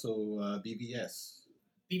Steel. So BVS.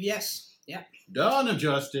 BVS. Yeah. Dawn of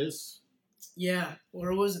Justice. Yeah,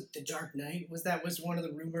 or was it The Dark Knight? Was one of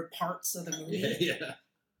the rumored parts of the movie? Yeah.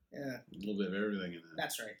 Yeah. A little bit of everything in that.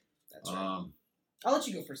 That's right. I'll let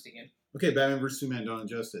you go first again. Okay, Batman vs Superman: Dawn of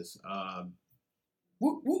Justice.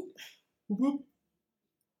 Whoop whoop whoop whoop.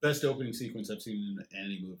 Best opening sequence I've seen in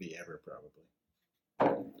any movie ever, probably.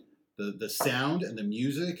 The sound and the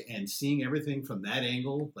music and seeing everything from that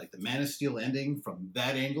angle, like the Man of Steel ending from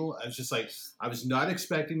that angle, I was just like, I was not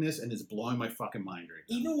expecting this, and it's blowing my fucking mind right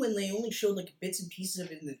now. Even when they only showed like bits and pieces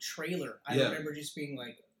of it in the trailer, I remember just being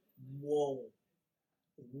like, whoa,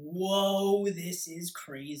 this is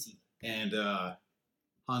crazy. And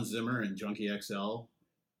Hans Zimmer and Junkie XL,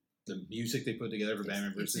 the music they put together for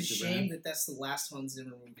Batman vs. Superman. It's a shame that that's the last Hans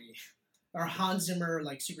Zimmer movie. Or Hans Zimmer,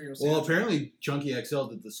 like, superhero soundtrack. Well, apparently Junkie XL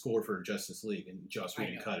did the score for Justice League, and Joss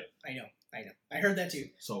Whedon cut it. I know. I heard that, too.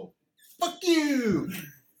 So, fuck you!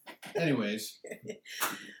 Anyways.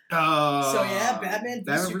 Batman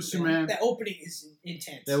vs. Superman. That opening is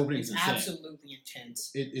intense. That opening is insane. Absolutely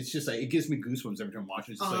intense. It's just like, it gives me goosebumps every time I'm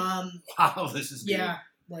watching it. It's just like, wow, this is good. Yeah.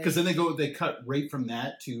 Because then they cut right from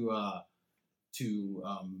that to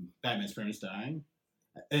Batman's parents dying.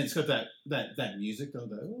 And it's got that music, though,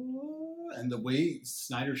 and the way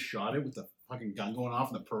Snyder shot it with the fucking gun going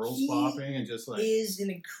off and the pearls popping, and just like... He is an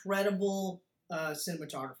incredible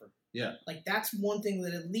cinematographer. Yeah. Like, that's one thing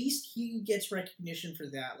that at least he gets recognition for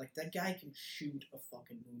that. Like, that guy can shoot a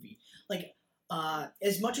fucking movie. Like,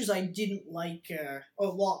 as much as I didn't like...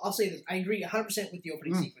 I'll say this. I agree 100% with the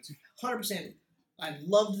opening sequence. 100%. I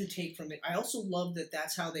loved the take from it. I also loved that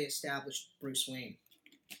that's how they established Bruce Wayne.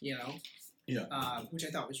 You know? Yeah. Which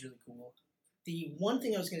I thought was really cool. The one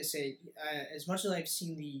thing I was going to say, as much as I've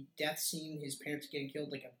seen the death scene, his parents getting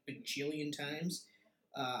killed like a bajillion times,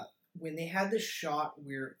 when they had this shot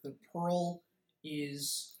where the Pearl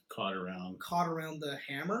is caught around the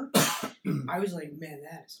hammer, I was like, man,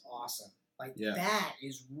 that is awesome. Like, that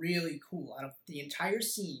is really cool. Out of the entire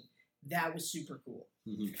scene, that was super cool.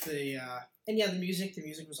 Mm-hmm. The music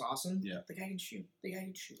was awesome. Yeah. The guy can shoot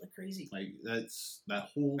like crazy. Like, that's that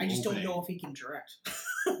whole I just opening. don't know if he can direct.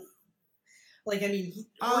 Like, I mean,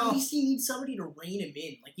 or at least he needs somebody to rein him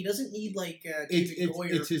in. Like, he doesn't need, like, David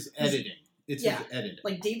Goyer. It's his editing. It's his editing.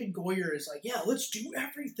 Like, David Goyer is like, yeah, let's do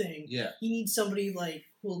everything. Yeah. He needs somebody, like,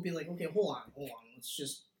 who will be like, okay, hold on.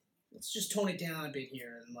 Let's just tone it down a bit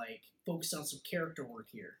here and, like, focus on some character work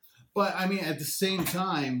here. But, I mean, at the same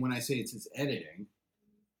time, when I say it's his editing,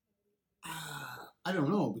 I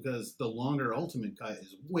don't know, because the longer Ultimate Cut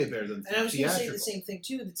is way better than And I was going to say the same thing,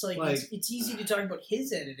 too. It's like it's easy to talk about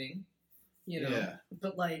his editing. You know,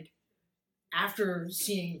 but like after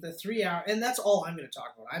seeing the 3 hour, and that's all I'm going to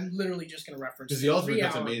talk about. I'm literally just going to reference because the Ultimate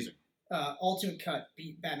Cut's amazing. Ultimate Cut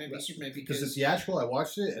beat Batman v Superman because the theatrical. I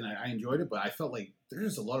watched it and I enjoyed it, but I felt like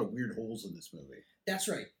there's a lot of weird holes in this movie. That's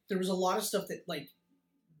right. There was a lot of stuff that like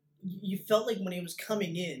you felt like when it was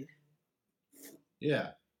coming in. Yeah.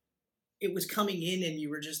 It was coming in, and you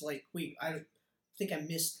were just like, wait, I think I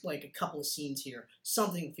missed like a couple of scenes here.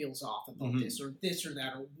 Something feels off about this or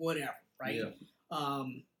that or whatever. Right.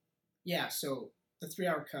 Yeah. So the 3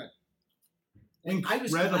 hour cut. Incredible. I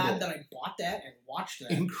was glad that I bought that and watched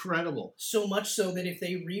that. Incredible. So much so that if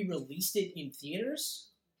they re-released it in theaters,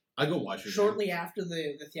 I go watch it. Shortly after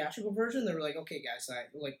the theatrical version, they were like, "Okay, guys,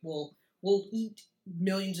 we'll eat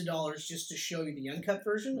millions of dollars just to show you the uncut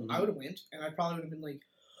version." Mm-hmm. I would have went, and I probably would have been like,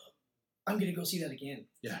 "I'm gonna go see that again."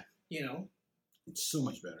 Yeah. You know, it's so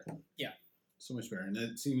much better. Yeah. So much better, and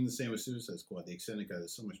it's even the same with Suicide Squad. The extended cut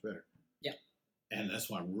is so much better. Yeah. And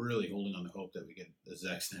that's why I'm really holding on to hope that we get the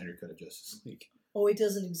Zack Snyder cut of Justice League. Oh, it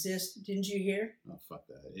doesn't exist. Didn't you hear? Oh, fuck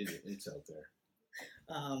that. It's out there.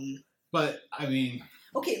 But, I mean...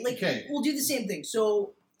 Okay, we'll do the same thing.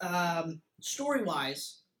 So,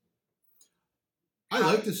 story-wise... I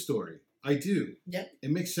like the story. I do. Yep.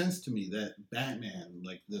 It makes sense to me that Batman,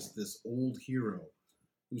 like this old hero,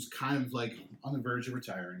 who's kind of like on the verge of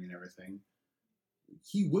retiring and everything,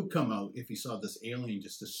 he would come out if he saw this alien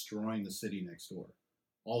just destroying the city next door.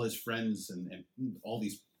 All his friends and all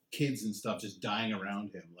these kids and stuff just dying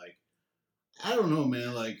around him. Like, I don't know,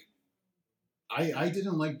 man. Like, I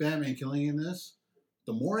didn't like Batman killing in this.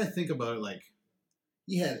 The more I think about it, like,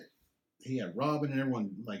 he had Robin and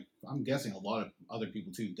everyone, like, I'm guessing a lot of other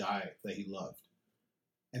people too die that he loved.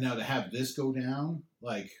 And now to have this go down,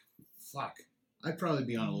 like, fuck. I'd probably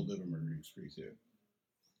be on a little bit of a murdering spree too.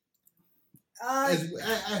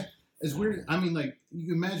 As weird, I mean, like, you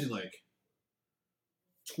can imagine, like,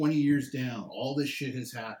 20 years down, all this shit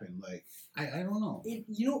has happened. Like, I don't know.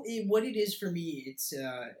 What it is for me, it's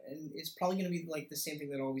and it's probably going to be, like, the same thing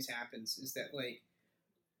that always happens, is that, like,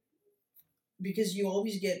 because you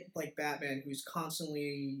always get, like, Batman, who's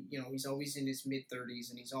constantly, he's always in his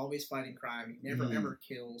mid-30s, and he's always fighting crime. He never, ever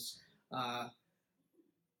kills.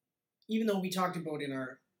 Even though we talked about in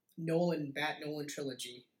our Nolan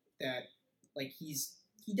trilogy that, like, he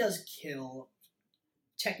does kill,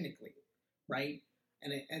 technically, right?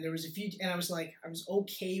 And there was a few, and I was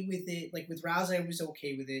okay with it. Like, with Ra's, I was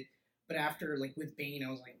okay with it. But after, like, with Bane, I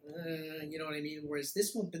was like, you know what I mean? Whereas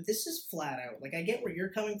this one, but this is flat out. Like, I get where you're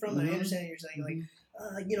coming from, and I understand what you're saying,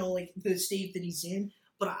 like, like, the state that he's in.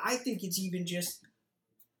 But I think it's even just,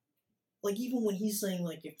 like, even when he's saying,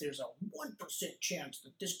 like, if there's a 1% chance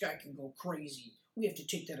that this guy can go crazy, we have to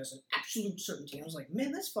take that as an absolute certainty. I was like,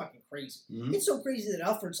 man, that's fucking crazy. Mm-hmm. It's so crazy that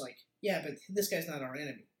Alfred's like, yeah, but this guy's not our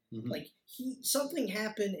enemy. Mm-hmm. Like, something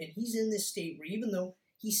happened, and he's in this state where even though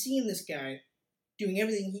he's seeing this guy doing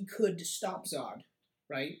everything he could to stop Zod,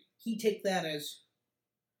 right? He take that as,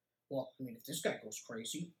 well, I mean, if this guy goes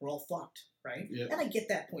crazy, we're all fucked, right? Yep. And I get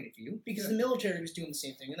that point of view, because the military was doing the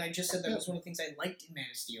same thing, and I just said that was one of the things I liked in Man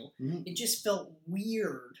of Steel. Mm-hmm. It just felt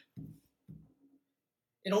weird.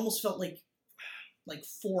 It almost felt like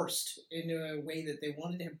forced in a way that they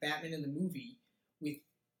wanted to have Batman in the movie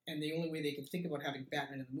and the only way they could think about having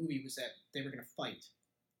Batman in the movie was that they were going to fight.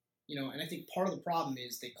 And I think part of the problem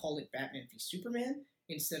is they called it Batman v Superman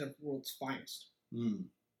instead of World's Finest.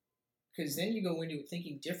 Because then you go into it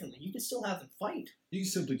thinking differently. You could still have them fight. You can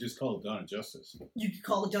simply just call it Dawn of Justice. You could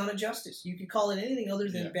call it Dawn of Justice. You could call it anything other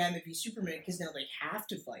than Batman v Superman because now they have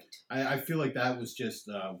to fight. I feel like that was just,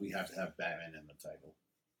 we have to have Batman in the title.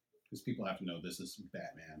 because people have to know this is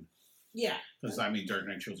Batman. Yeah. Because, I mean, Dark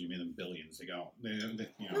Knight trilogy made them billions ago.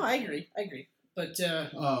 No, I agree. But,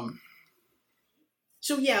 so,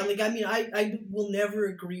 yeah, like, I mean, I will never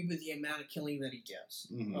agree with the amount of killing that he does.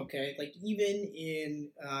 Mm-hmm. Okay? Like, even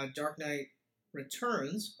in Dark Knight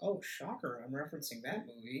Returns, oh, shocker, I'm referencing that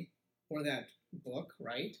movie, or that book,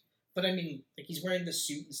 right? But, I mean, like, he's wearing the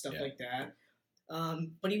suit and stuff like that.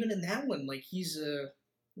 But even in that one, like, he's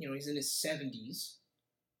he's in his 70s.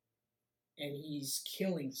 And he's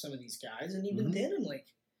killing some of these guys, and even then, I'm like,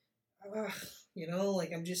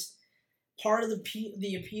 like I'm just part of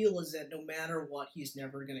the appeal is that no matter what, he's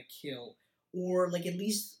never gonna kill, or like at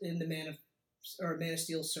least in the Man of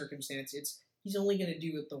Steel circumstance, he's only gonna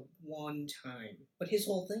do it the one time. But his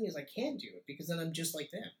whole thing is I can't do it because then I'm just like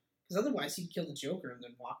them. Because otherwise, he'd kill the Joker and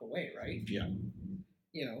then walk away, right? Yeah.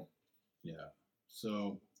 Yeah.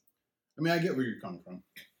 So, I mean, I get where you're coming from.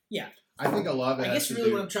 Yeah. I think a lot of it I guess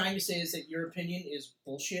really what I'm trying to say is that your opinion is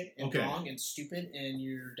bullshit and wrong and stupid and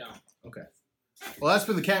you're dumb. Okay. Well, that's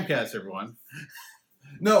been the Camcast, everyone.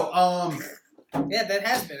 No, Yeah, that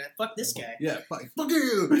has been it. Fuck this guy. Yeah, fuck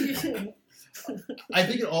you! I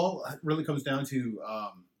think it all really comes down to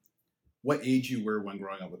what age you were when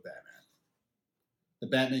growing up with Batman. The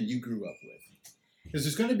Batman you grew up with. Because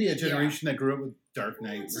there's going to be a generation that grew up with Dark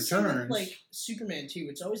Knight Returns. Like Superman, too.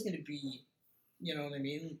 It's always going to be, you know what I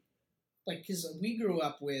mean? Like, because we grew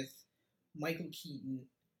up with Michael Keaton,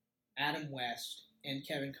 Adam West, and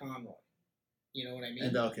Kevin Conroy. You know what I mean?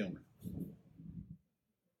 And Val Kilmer.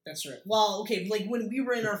 That's right. Well, okay, like when we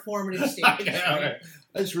were in our formative stages. Okay.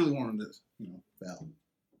 I just really wanted this, Val.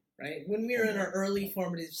 Right? When we were in our early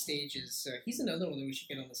formative stages. He's another one that we should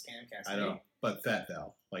get on this Camcast. I know. But Fat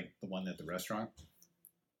Val, like the one at the restaurant.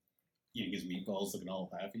 Eating his meatballs, looking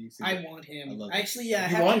all happy. I want him. Actually,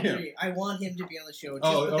 yeah, I want him. I want him to be on the show.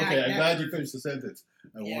 Okay. I'm glad you finished the sentence.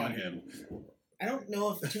 I want him. I don't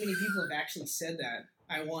know if too many people have actually said that.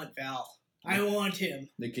 I want Val. I want him.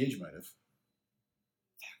 Nick Cage might have.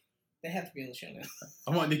 They have to be on the show now.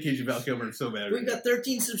 I want Nick Cage and Val Kilmer so bad. We've got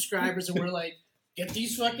 13 subscribers, and we're like, get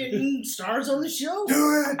these fucking stars on the show.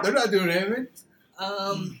 Do it. They're not doing anything.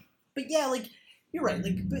 But yeah, like. You're right.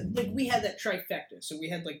 Like we had that trifecta. So we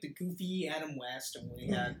had like the goofy Adam West, and we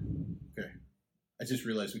had. Okay, I just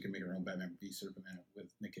realized we can make our own Batman v Superman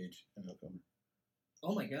with Nick Cage and Val Kilmer.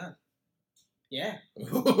 Oh my god! Yeah. I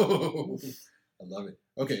love it.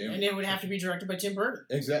 Okay, and it would have to be directed by Tim Burton.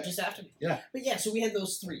 Exactly. Just have to be. Yeah. But yeah, so we had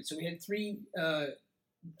those three. So we had three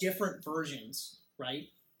different versions, right?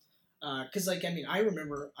 Because I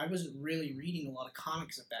remember I wasn't really reading a lot of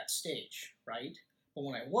comics at that stage, right? But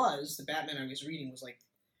when I was, the Batman I was reading was like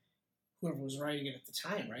whoever was writing it at the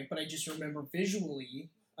time, right? But I just remember visually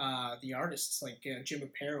the artists, like Jim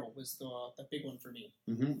Aparo was the big one for me,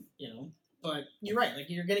 But you're right, like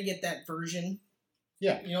you're going to get that version.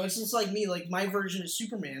 Yeah. It's just like me, like my version of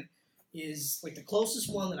Superman is like the closest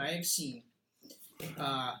one that I have seen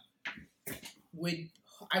I would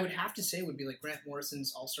have to say would be like Grant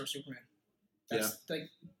Morrison's All-Star Superman. That's like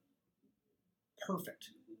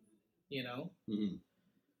perfect. Mm-hmm.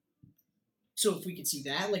 So if we could see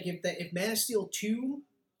that, like if Man of Steel 2,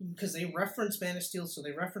 because they reference Man of Steel, so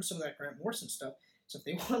they reference some of that Grant Morrison stuff. So if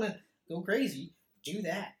they want to go crazy, do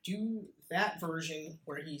that. Do that version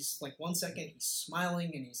where he's like 1 second he's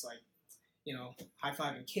smiling and he's like,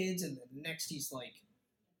 high-fiving kids, and then next he's like,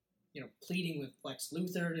 pleading with Lex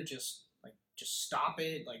Luthor to just stop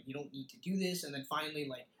it. Like you don't need to do this, and then finally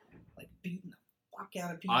like beating the fuck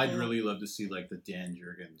out of people. I'd really love to see like the Dan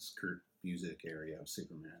Jurgens, Kurt Busiek area of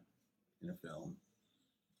Superman in a film.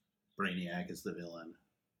 Brainiac is the villain.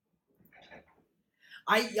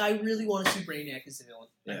 I really want to see Brainiac as the villain.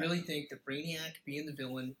 Yeah. I really think that Brainiac being the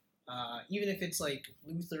villain, even if it's like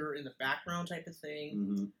Luthor in the background type of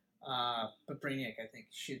thing, but Brainiac I think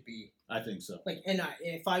should be. I think so. Like, and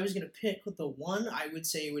if I was gonna pick the one, I would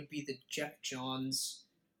say it would be the Jeff Johns.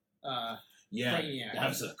 Brainiac.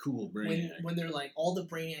 That's a cool Brainiac. When they're like, all the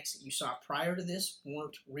Brainiacs that you saw prior to this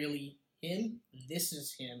weren't really him. This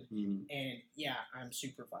is him. Mm-hmm. And yeah, I'm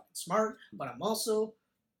super fucking smart, but I'm also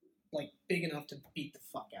like big enough to beat the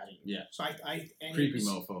fuck out of you. Yeah. So I creepy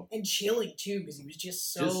mofo. And chilling too, because he was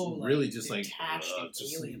just so detached and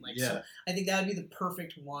alien. So I think that would be the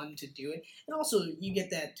perfect one to do it. And also you get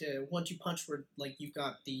that 1-2 punch where like you've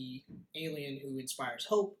got the alien who inspires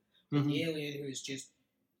hope, with the alien who is just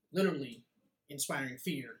literally inspiring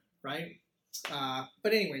fear, right?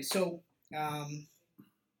 But anyway, so yeah,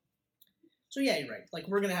 you're right. Like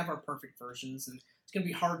we're gonna have our perfect versions, and it's gonna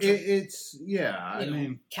be hard to. I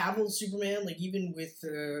mean, Cavill's Superman, like even with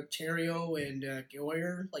Terrio and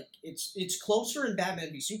Goyer, like it's closer in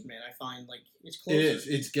Batman v Superman. I find like it's closer. It is.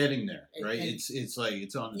 It's getting there, right? And it's like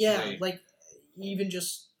it's on its way. Like even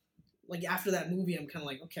just like after that movie, I'm kind of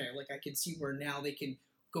like, okay, like I can see where now they can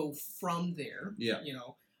go from there. Yeah.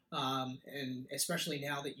 And especially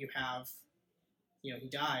now that you have, he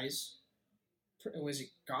dies. Was it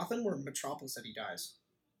Gotham or Metropolis that he dies?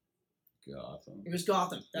 Gotham. It was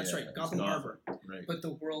Gotham. That's right. Gotham Harbor. Right. But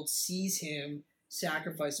the world sees him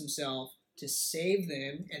sacrifice himself to save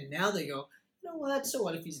them, and now they go, you know what? So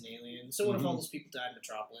what if he's an alien? So what if all those people died in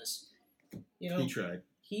Metropolis? He tried.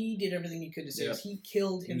 He did everything he could to save us. He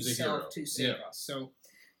killed himself to save us. So,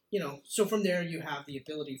 so from there you have the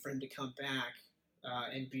ability for him to come back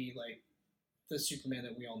and be like the Superman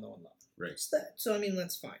that we all know and love. Right. So I mean,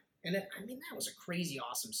 that's fine. And that was a crazy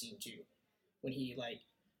awesome scene too, when he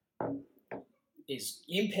is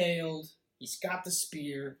impaled. He's got the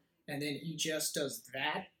spear, and then he just does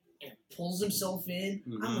that and pulls himself in.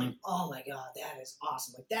 Mm-hmm. I'm like, oh my god, that is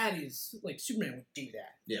awesome! Like that is like Superman would do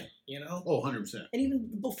that. Yeah. Oh, 100%. And even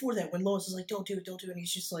before that, when Lois is like, "Don't do it," and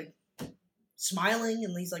he's just like smiling,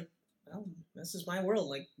 and he's like, "Well, this is my world.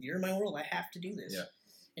 Like you're in my world. I have to do this." Yeah.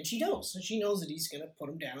 And she knows. And she knows that he's gonna put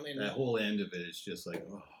him down. And that whole end of it is just like,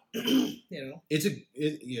 oh. You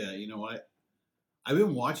know what? I've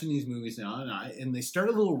been watching these movies now, and they start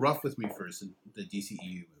a little rough with me first, the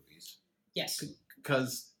DCEU movies. Yes.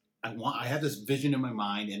 Because I have this vision in my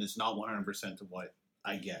mind, and it's not 100% of what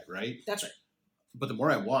I get, right? That's right. But the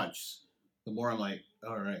more I watch, the more I'm like,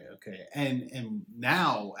 all right, okay. And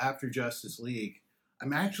now, after Justice League,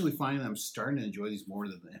 I'm actually finding I'm starting to enjoy these more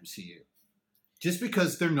than the MCU. Just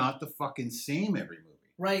because they're not the fucking same every movie.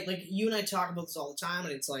 Right, like you and I talk about this all the time,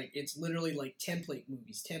 and it's literally like template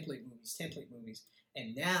movies.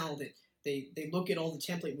 And now that they look at all the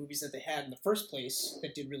template movies that they had in the first place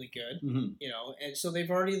that did really good, and so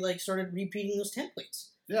they've already started repeating those templates.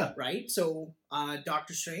 Yeah. Right. So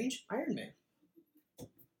Doctor Strange, Iron Man.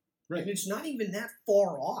 Right. And it's not even that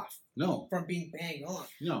far off. No. From being bang on.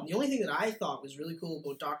 No. The only thing that I thought was really cool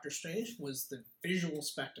about Doctor Strange was the visual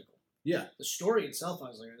spectacle. Yeah. The story itself, I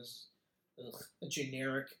was like, this. A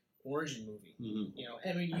generic origin movie. Mm-hmm.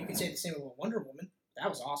 I mean, you could say the same about Wonder Woman. That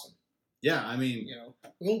was awesome. Yeah, I mean,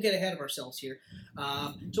 we won't get ahead of ourselves here.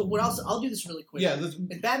 So what else? I'll do this really quick. Yeah,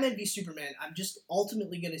 with Batman v Superman, I'm just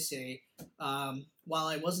ultimately going to say, while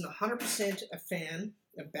I wasn't 100% a fan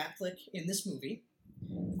of Batfleck in this movie,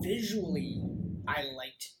 visually, I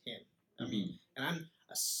liked him. I mean, and I'm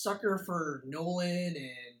a sucker for Nolan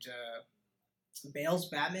and Bale's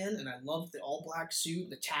Batman, and I love the all-black suit,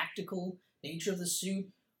 the tactical nature of the suit,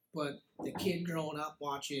 but the kid growing up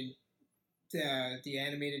watching the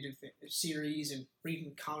animated series and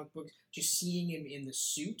reading comic books, just seeing him in the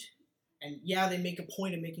suit, and yeah, they make a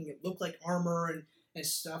point of making it look like armor and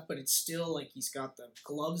stuff, but it's still like he's got the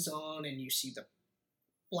gloves on, and you see the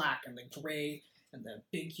black and the gray and the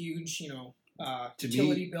big, huge,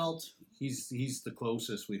 utility belt. He's the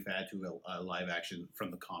closest we've had to a live action from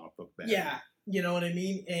the comic book Batman. Yeah. You know what I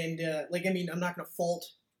mean? And, I'm not going to fault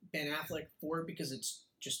Ben Affleck for it because it's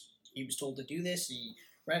just, he was told to do this. He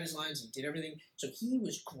read his lines, he did everything. So he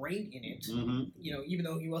was great in it. Mm-hmm. Even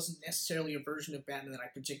though he wasn't necessarily a version of Batman that I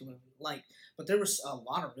particularly liked. But there was a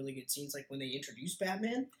lot of really good scenes, like when they introduced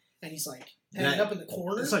Batman, and he's like, headed up in the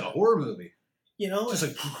corner. It's like a horror movie. Just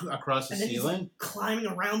like across the ceiling. He's, like, climbing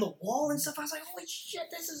around the wall and stuff. I was like, holy shit,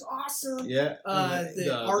 this is awesome. Yeah.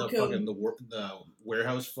 Arkham. The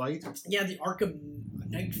warehouse fight. Yeah, the Arkham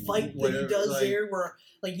Knight fight that he does there, where,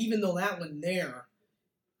 even though that one there.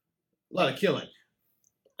 A lot of killing.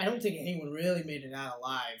 I don't think anyone really made it out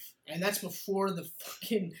alive. And that's before the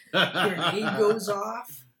fucking grenade goes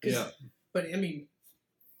off. Yeah. But,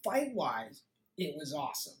 fight-wise, it was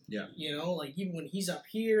awesome. Yeah. Even when he's up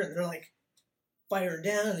here and they're, firing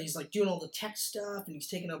down, and he's doing all the tech stuff, and he's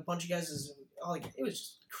taking a bunch of guys. It was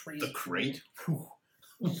just crazy. The crate.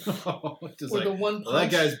 Just the one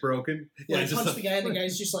punch. That guy's broken. Yeah, he punched the guy, and the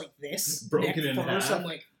guy's just like this, broken in half. I'm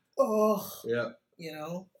like, oh. Yeah.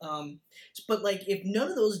 But if none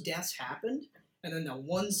of those deaths happened, and then that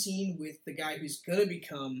one scene with the guy who's gonna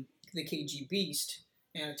become the KG Beast,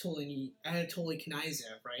 Anatoly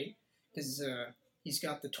Knaizev, right? Because he's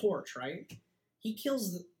got the torch, right? He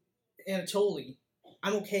kills Anatoly.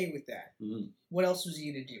 I'm okay with that. Mm-hmm. What else was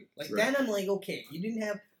he going to do? Then I'm like, okay, you didn't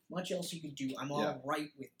have much else you could do. I'm all right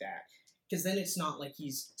with that. Because then it's not like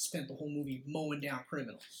he's spent the whole movie mowing down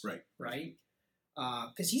criminals. Right. Right?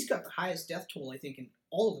 Because he's got the highest death toll, I think, in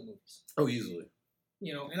all of the movies. Oh, easily.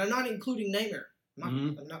 And I'm not including Nightmare.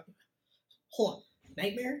 I'm not. Hold on.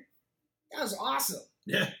 Nightmare? That was awesome.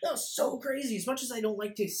 Yeah. That was so crazy. As much as I don't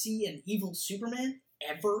like to see an evil Superman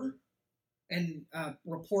ever, and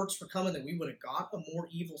reports were coming that we would have got a more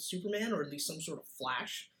evil Superman, or at least some sort of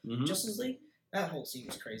Flash Justice League, that whole scene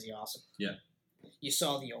was crazy awesome. Yeah. You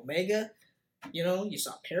saw the Omega, you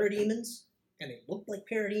saw parademons, and they looked like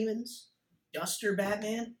parademons. Duster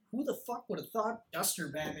Batman. Who the fuck would have thought Duster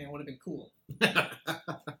Batman would have been cool?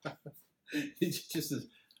 It's just a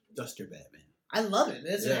Duster Batman. I love it.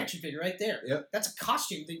 That's an action figure right there. Yep. That's a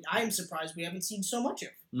costume that I am surprised we haven't seen so much of.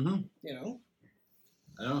 Mm-hmm.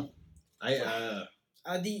 I know.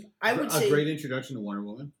 I would say a great introduction to Wonder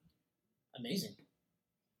Woman. Amazing.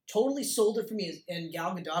 Totally sold it for me. And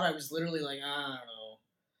Gal Gadot, I was literally like, I don't know.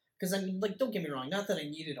 Because, I mean, like, don't get me wrong. Not that I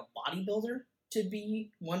needed a bodybuilder to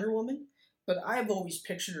be Wonder Woman. But I've always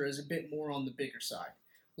pictured her as a bit more on the bigger side.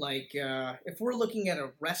 Like, if we're looking at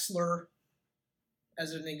a wrestler,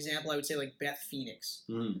 as an example, I would say, like, Beth Phoenix.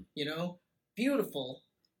 Beautiful,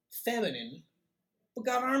 feminine, but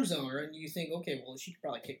got arms on her. And you think, okay, well, she could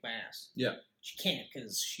probably kick my ass. Yeah. She can't,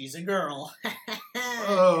 because she's a girl.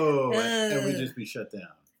 And we'd just be shut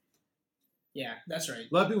down. Yeah, that's right.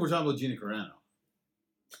 A lot of people were talking about Gina Carano.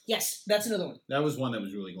 Yes, that's another one. That was one that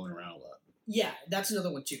was really going around a lot. Yeah, that's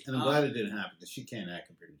another one, too. And I'm glad it didn't happen, because she can't act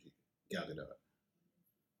compared to Gal Gadot.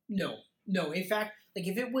 No. In fact, like,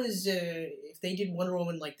 if it was, if they did Wonder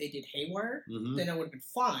Woman like they did Haywire, then I would have been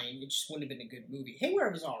fine. It just wouldn't have been a good movie.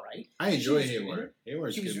 Haywire was all right. I enjoy Haywire.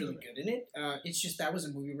 Haywire. She was really good in it. It's just that was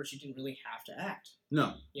a movie where she didn't really have to act.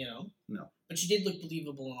 No. No. But she did look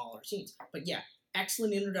believable in all her scenes. But yeah,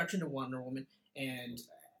 excellent introduction to Wonder Woman and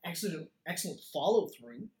excellent follow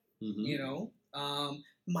through.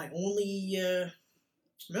 My only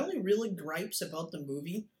really gripes about the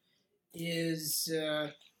movie is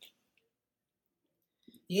the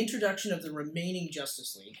introduction of the remaining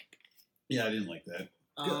Justice League. Yeah, I didn't like that.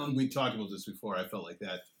 We talked about this before. I felt like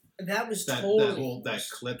that. That was that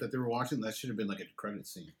clip that they were watching. That should have been like a credit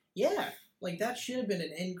scene. Yeah, like that should have been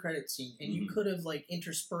an end credit scene, and you could have like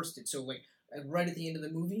interspersed it. So like right at the end of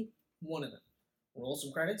the movie, one of them, roll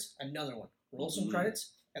some credits, another one, roll some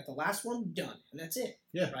credits. At the last one, done, and that's it.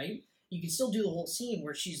 Yeah, right. You can still do the whole scene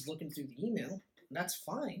where she's looking through the email. That's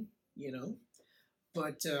fine,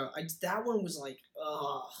 But that one was like,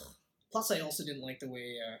 ugh. Plus, I also didn't like the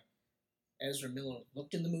way Ezra Miller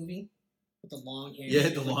looked in the movie with the long hair. Yeah,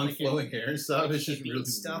 the long flowing hair and stuff. It's just really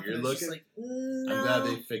weird looking. Like, no, I'm glad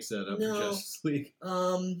they fixed that up for Justice League.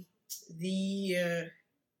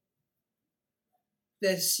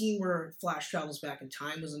 The scene where Flash travels back in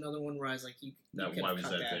time was another one where I was like, why was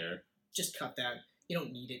that there? Just cut that. You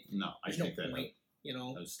don't need it. No, I think that. Point.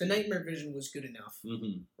 The Nightmare Vision was good enough,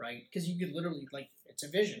 right? Because you could literally, like, it's a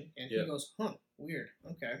vision, and he goes, huh, weird,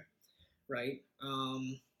 okay, right?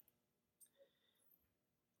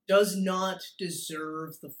 Does not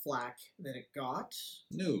deserve the flack that it got.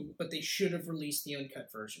 No. But they should have released the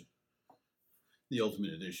uncut version. The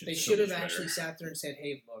Ultimate Edition. They should have actually sat there and said,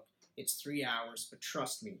 hey, look, it's 3 hours, but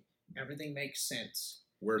trust me, everything makes sense.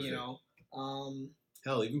 Worth it.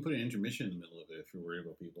 Hell, even put an intermission in the middle of it if you're worried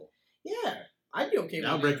about people. Yeah. I'd be okay with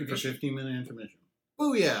that. Now break it for 15-minute intermission.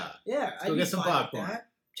 Booyah! Yeah, I'd get some popcorn. Like that.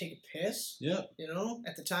 Take a piss. Yeah.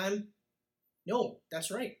 At the time. No, that's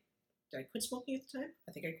right. Did I quit smoking at the time?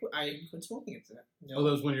 I think I quit smoking at the time. No. Oh,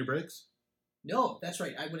 that was one of your breaks? No, that's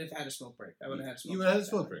right. I would have had a smoke break. You would have had a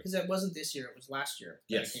smoke break. Because that wasn't this year. It was last year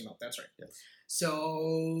that it came out. That's right. Yes.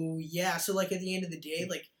 So, yeah. So, like, at the end of the day,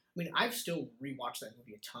 like, I mean, I've still rewatched that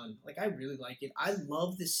movie a ton. Like, I really like it. I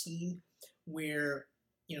love the scene where,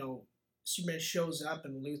 Superman shows up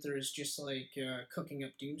and Luthor is just, like, cooking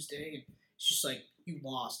up Doomsday. And it's just like, you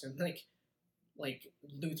lost. And, like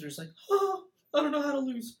Luthor's like, oh, I don't know how to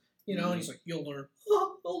lose. And he's like, you'll learn.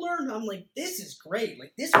 Oh, I'll learn. I'm like, this is great.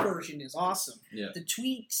 Like, this version is awesome. Yeah. The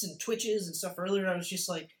tweaks and twitches and stuff earlier, I was just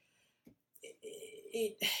like,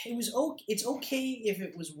 it was okay. It's okay if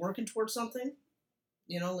it was working towards something.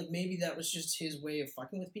 Like maybe that was just his way of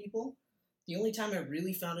fucking with people. The only time I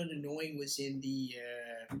really found it annoying was in the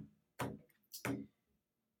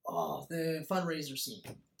fundraiser scene,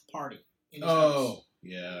 the party. In his house,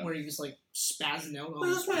 yeah. Where he was like spazzing out.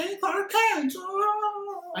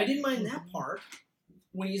 I didn't mind that part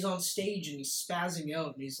when he's on stage and he's spazzing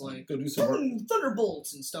out and he's like, go do some more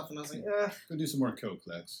thunderbolts and stuff, and I was like, go do some more coke,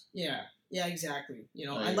 Lex. Yeah, exactly.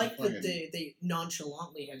 I like that they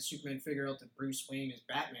nonchalantly had Superman figure out that Bruce Wayne is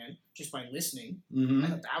Batman just by listening. I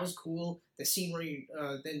thought that was cool. The scene where he,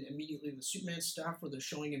 then immediately the Superman stuff where they're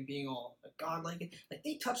showing him being all godlike. Like,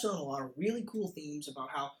 they touched on a lot of really cool themes about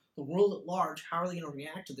how the world at large, how are they going to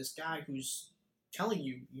react to this guy who's telling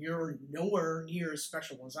you you're nowhere near as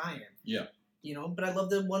special as I am. Yeah. You know, but I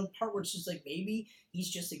love the one part where it's just like, maybe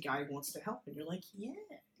he's just a guy who wants to help. And you're like, yeah.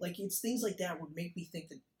 Like, it's things like that would make me think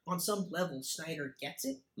that on some level, Snyder gets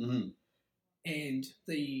it. Mm-hmm. And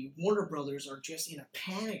the Warner Brothers are just in a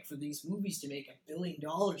panic for these movies to make $1 billion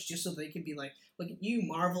just so they can be like, look at you,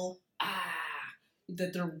 Marvel.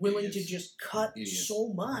 That they're willing to just cut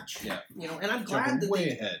so much. Yeah. You know, and I'm glad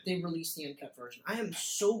that they released the uncut version. I am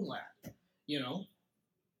so glad, you know.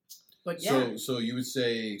 But yeah. So you would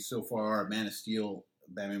say so far, Man of Steel,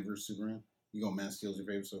 Batman vs Superman? You go Man of Steel is your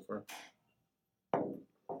favorite so far?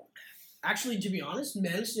 Actually, to be honest,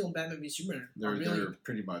 Man of Steel and Batman vs Superman they're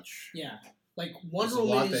pretty much. Yeah, like Wonder Woman. There's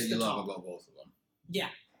a lot that you love about both of them. Yeah,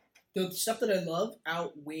 the stuff that I love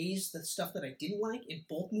outweighs the stuff that I didn't like in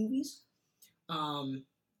both movies. And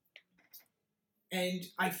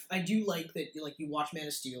I do like that. Like, you watch Man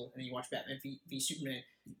of Steel and you watch Batman v Superman.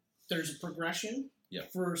 There's a progression. Yeah.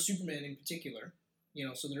 For Superman in particular, you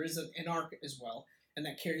know, so there is an arc as well, and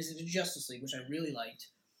that carries into Justice League, which I really liked.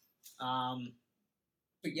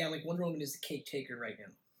 But yeah, like, Wonder Woman is the cake taker right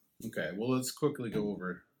now. Okay, well, let's quickly go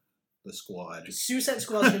over the squad. Suicide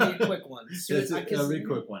Squad is going to be a quick one. That'll be a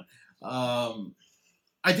quick one.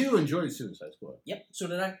 I do enjoy Suicide Squad. Yep, so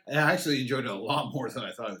did I. I actually enjoyed it a lot more than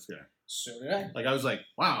I thought I was going to. So did I. Like, I was like,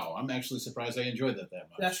 wow, I'm actually surprised I enjoyed that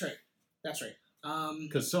much. That's right.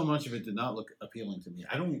 Because so much of it did not look appealing to me.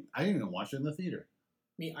 I didn't even watch it in the theater.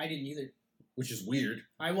 I didn't either. Which is weird.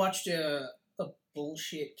 I watched a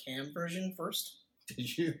bullshit cam version first.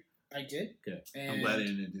 Did you? I did. Okay. I'm glad I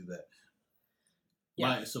didn't do that.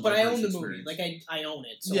 Yeah, but I own the movie. Like, I own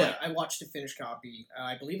it. So yeah. I watched a finished copy.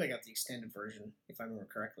 I believe I got the extended version, if I remember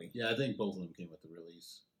correctly. Yeah, I think both of them came with the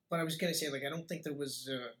release. But I was going to say, like, I don't think there was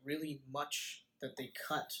really much that they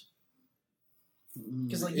cut.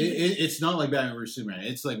 Because, like, it's not like Batman vs Superman.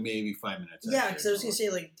 It's like maybe 5 minutes. Yeah, because I was gonna say,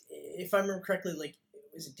 like, if I remember correctly, like,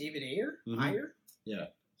 was it David Ayer? Mm-hmm. Ayer? Yeah.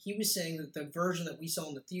 He was saying that the version that we saw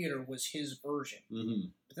in the theater was his version. Mm-hmm.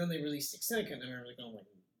 But then they released the extended cut, and I was going, like,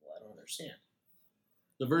 well, I don't understand.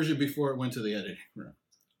 The version before it went to the editing room.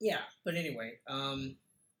 Yeah, but anyway.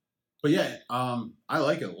 But yeah, I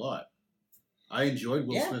like it a lot. I enjoyed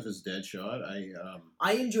Will Smith as Deadshot.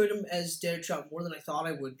 I enjoyed him as Deadshot more than I thought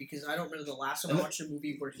I would, because I don't remember the last time I watched a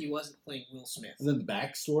movie where he wasn't playing Will Smith. And then the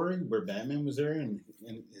backstory where Batman was there and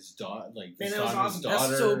his daughter, like, his that was awesome.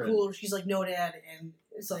 That's so cool. She's like, "No, Dad," and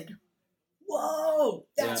it's like, "Whoa,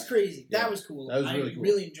 that's crazy." Yeah. That was cool. That was really cool. I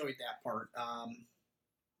really enjoyed that part.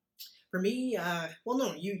 For me, well,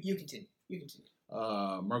 no, you continue. You continue.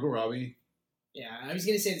 Margot Robbie. Yeah, I was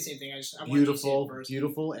gonna say the same thing. I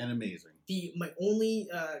beautiful, and amazing. My only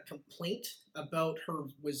complaint about her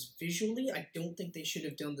was visually. I don't think they should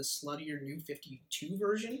have done the sluttier New 52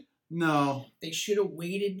 version. No, they should have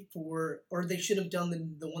waited for, or they should have done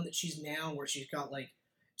the one that she's now, where she's got, like,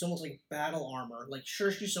 it's almost like battle armor. Like, sure,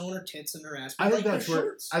 she's showing her tits and her ass. But I think like, that's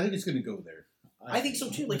where I think it's gonna go there. I think so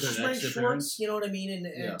too. Like, she's wearing shorts, you know what I mean, and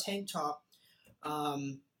a tank top.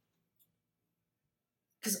 Because,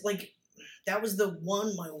 like, that was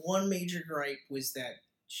my one major gripe was that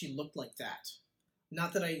she looked like that.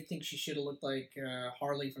 Not that I think she should have looked like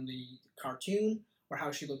Harley from the cartoon, or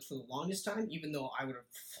how she looked for the longest time, even though I would have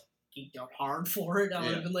geeked out hard for it. I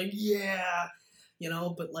would have been like, yeah, you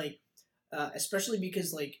know, but, like, especially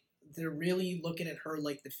because, like, they're really looking at her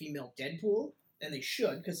like the female Deadpool, and they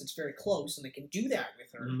should, because it's very close, and they can do that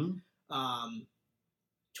with her. Mm-hmm.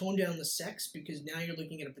 Tone down the sex, because now you're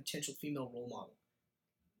looking at a potential female role model.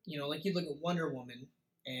 You know, like, you look at Wonder Woman,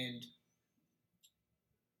 and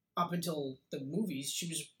up until the movies, she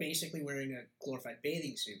was basically wearing a glorified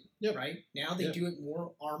bathing suit, right? Now they do it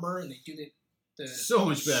more armor, and they do the so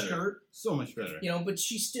much better. Skirt, so much better. You know, but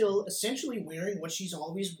she's still essentially wearing what she's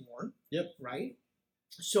always worn. Yep. Right?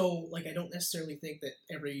 So, like, I don't necessarily think that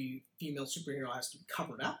every female superhero has to be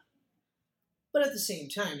covered up. But at the same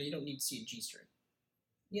time, you don't need to see a G-string.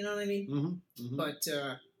 You know what I mean? Mm-hmm. Mm-hmm. But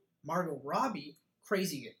Margot Robbie,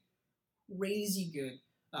 crazy good.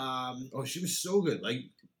 She was so good. Like,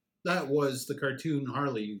 that was the cartoon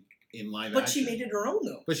Harley in live action. But she made it her own,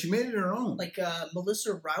 though. But she made it her own. Like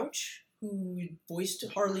Melissa Rauch, who voiced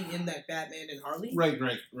Harley in that Batman and Harley. Right.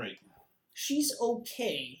 She's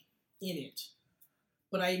okay in it.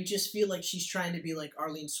 But I just feel like she's trying to be like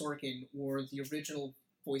Arlene Sorkin, or the original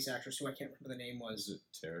voice actress, who I can't remember the name was. Is it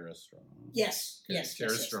Tara Strong? Yes. Okay. Yes. Tara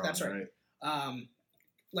Strong, that's right.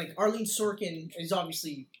 Like, Arlene Sorkin is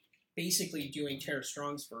obviously basically doing Tara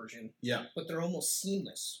Strong's version. Yeah. But they're almost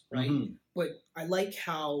seamless, right? Mm-hmm. But I like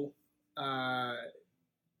how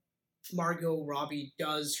Margot Robbie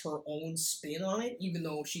does her own spin on it, even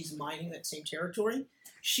though she's mining that same territory.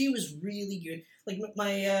 She was really good. Like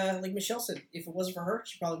like Michelle said, if it wasn't for her,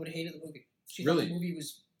 she probably would have hated the movie. She thought the movie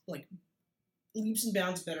was like leaps and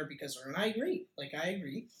bounds better because of her, and I agree. I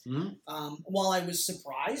agree. Mm-hmm. While I was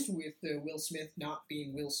surprised with Will Smith not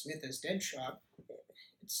being Will Smith as Deadshot,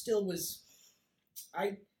 it still was.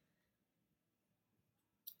 I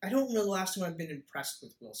don't know the last time I've been impressed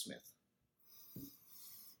with Will Smith.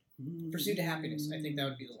 Pursuit of Happiness. I think that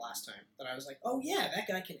would be the last time that I was like, oh yeah, that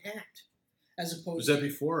guy can act. As opposed. Was that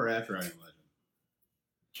before or after I Am Legend?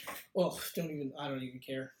 Oh, I don't even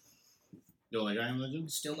care. You don't like I Am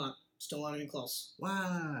Legend? Still not even close.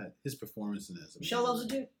 What? His performance in this. Michelle loves it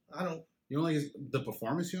too. I don't. You don't like the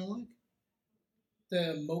performance? You don't like?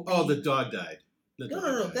 The Moby. Oh, the dog died.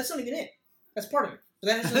 No. That's not even it. That's part of it.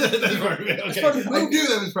 But that that's part of it. Okay. That's part of the movie. I knew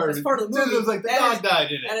that was part of it. That's part of the movie. It was like the dog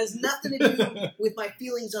died in it. That has nothing to do with my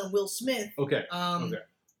feelings on Will Smith. Okay.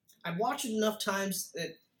 I've watched it enough times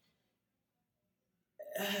that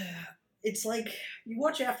it's like you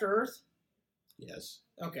watch After Earth. Yes.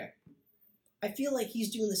 Okay. I feel like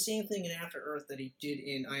he's doing the same thing in After Earth that he did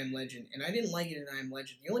in I Am Legend, and I didn't like it in I Am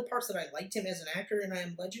Legend. The only parts that I liked him as an actor in I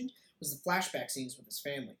Am Legend was the flashback scenes with his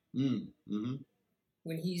family. Mm-hmm.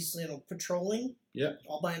 When he's patrolling,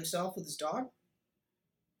 all by himself with his dog.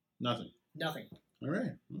 Nothing. All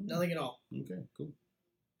right. Mm-hmm. Nothing at all. Okay, cool.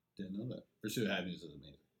 Didn't know that. Pursuit of Happiness is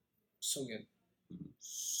amazing. So good. Mm-hmm.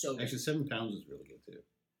 So good. Actually, 7 Pounds is really good too.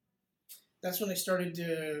 That's when I started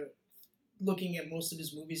looking at most of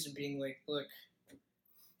his movies and being like, look,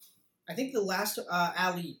 I think the last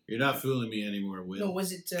Ali. You're not fooling me anymore, Will. No,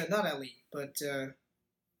 was it not Ali? But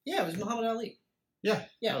yeah, it was Muhammad Ali. Yeah,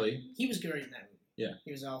 Ali. He was great in that movie. Yeah.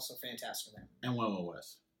 He was also fantastic in that movie. And Wild Wild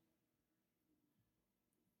West.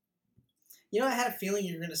 I had a feeling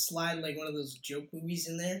you were going to slide like one of those joke movies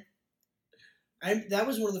in there. That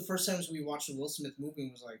was one of the first times we watched a Will Smith movie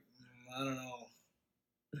and was like, I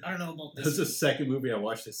don't know about this. That was the second movie I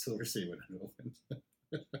watched at Silver City when it opened.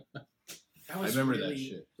 I remember that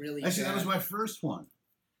shit. Really actually, sad. That was my first one.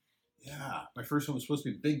 Yeah, my first one was supposed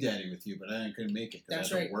to be Big Daddy with you, but I couldn't make it.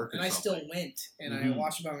 That's I had right. to work and I still went, and I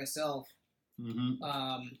watched it by myself.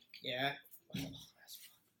 Mm-hmm. Yeah.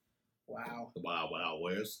 Wow. The Wild Wild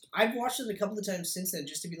West. I've watched it a couple of times since then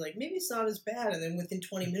just to be like, maybe it's not as bad. And then within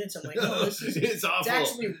 20 minutes, I'm like, no, this is it's awful. It's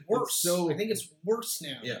actually worse. I think it's worse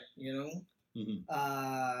now. Yeah.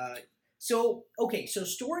 Mm-hmm. So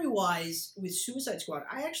story-wise, with Suicide Squad,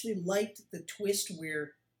 I actually liked the twist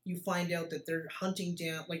where you find out that they're hunting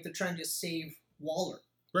down, like they're trying to save Waller.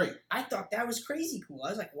 Right. I thought that was crazy cool. I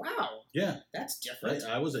was like, wow. Yeah. That's different.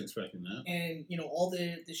 I wasn't expecting that. And, all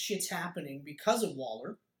the shit's happening because of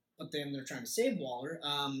Waller, but then they're trying to save Waller.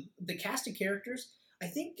 The cast of characters, I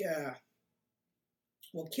think,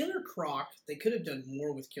 Killer Croc, they could have done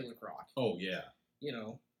more with Killer Croc. Oh, yeah.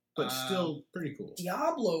 But still pretty cool.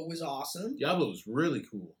 Diablo was awesome. Diablo was really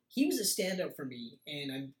cool. He was a standout for me,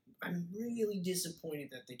 and I'm really disappointed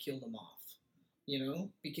that they killed him off.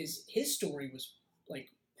 Because his story was,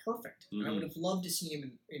 perfect. Mm-hmm. I would have loved to see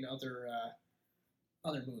him in other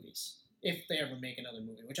movies. If they ever make another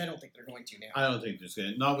movie, which I don't think they're going to now. I don't think there's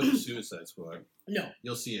going to. Not with the Suicide Squad. No.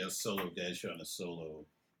 You'll see a solo Deadshot and a solo...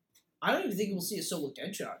 I don't even think we'll see a solo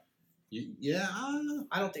Deadshot. Yeah, I don't know.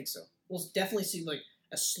 I don't think so. We'll definitely see,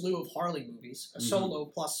 a slew of Harley movies. A solo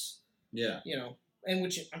plus... Yeah. And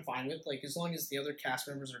which I'm fine with. As long as the other cast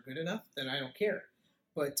members are good enough, then I don't care.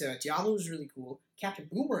 But Diablo was really cool. Captain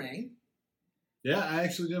Boomerang... Yeah, I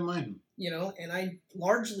actually didn't mind him. And I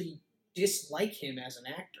largely dislike him as an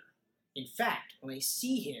actor. In fact, when I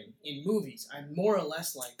see him in movies, I'm more or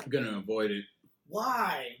less like... I'm going to avoid it.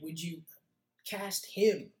 Why would you cast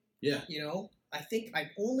him? Yeah. I think I've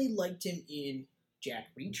only liked him in Jack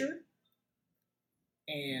Reacher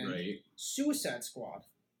and Suicide Squad.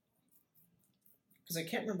 Because I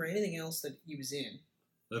can't remember anything else that he was in.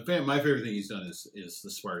 My favorite thing he's done is the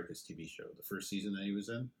Spartacus TV show, the first season that he was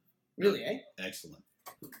in. Really, eh? Excellent.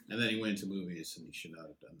 And then he went into movies, and he should not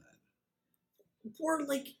have done that. Or,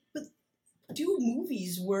 but do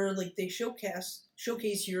movies where, they showcase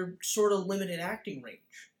your sort of limited acting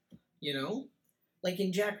range. Like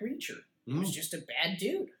in Jack Reacher. He was just a bad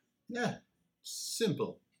dude. Yeah.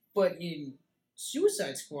 Simple. But in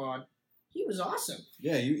Suicide Squad, he was awesome.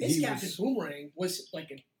 Yeah, his Captain Boomerang was like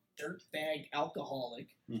a dirtbag alcoholic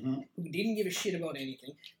who didn't give a shit about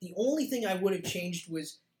anything. The only thing I would have changed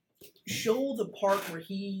was show the part where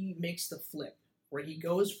he makes the flip, where he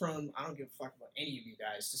goes from I don't give a fuck about any of you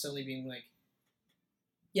guys to suddenly being like,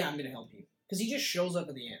 yeah, I'm gonna help you, because he just shows up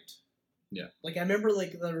at the end. Yeah. I remember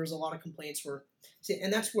there was a lot of complaints where,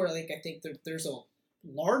 and that's where I think there's a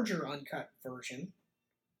larger uncut version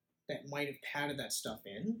that might have padded that stuff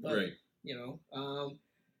in, but right.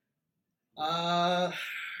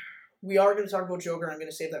 We are going to talk about Joker. I'm going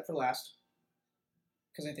to save that for last.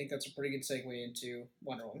 because I think that's a pretty good segue into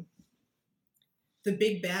Wonder Woman. The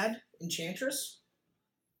big bad Enchantress.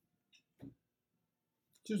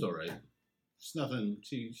 She was all right. It's nothing.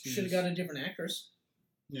 She should have got a different actress.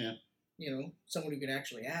 Yeah. You know, someone who could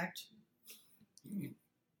actually act.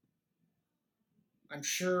 I'm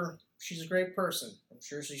sure she's a great person. I'm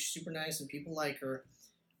sure she's super nice and people like her.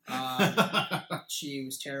 She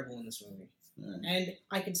was terrible in this movie. And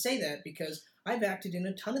I can say that because I've acted in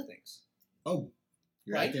a ton of things. Oh,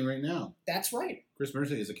 you're acting right now. That's right. Chris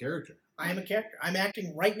Mercy is a character. I am a character. I'm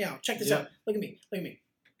acting right now. Check this out. Look at me. Look at me.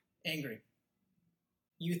 Angry.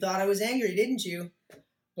 You thought I was angry, didn't you?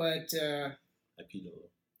 But, I peed a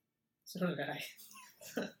little. So did I.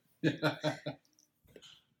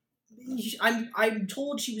 I'm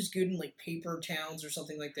told she was good in, like, Paper Towns or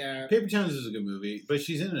something like that. Paper Towns is a good movie, but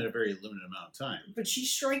she's in it a very limited amount of time. But she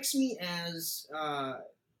strikes me as,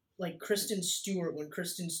 like, Kristen Stewart, when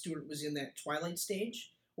Kristen Stewart was in that Twilight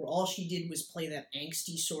stage, where all she did was play that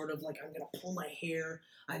angsty sort of, like, I'm going to pull my hair.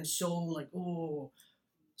 I'm so, like, oh,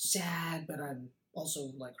 sad, but I'm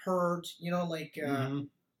also, like, hurt. You know, like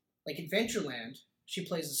Adventureland, she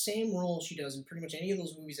plays the same role she does in pretty much any of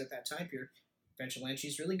those movies at that time period. Adventureland,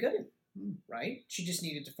 she's really good in, right? She just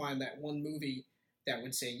needed to find that one movie that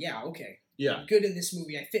would say, yeah, okay, I'm good in this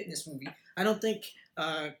movie, I fit in this movie. I don't think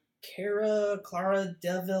Clara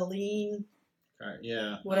Delevingne,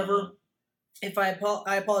 whatever. If I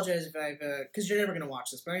apologize if I've, because you're never going to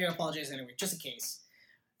watch this, but I'm going to apologize anyway, just in case.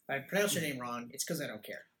 If I pronounce your name wrong, it's because I don't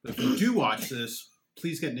care. If you do watch this,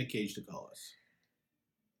 please get Nick Cage to call us.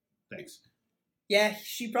 Thanks. Yeah,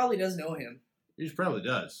 she probably does know him. She probably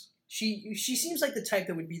does. She seems like the type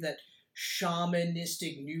that would be that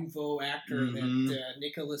shamanistic nouveau actor that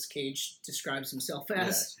Nicolas Cage describes himself as.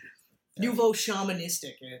 Yes. Nouveau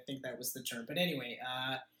shamanistic, I think that was the term. But anyway,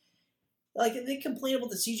 like, they complain about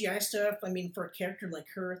the CGI stuff. I mean, for a character like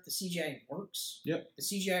her, the CGI works. Yep. The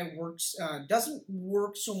CGI works. Doesn't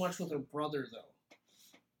work so much with her brother, though.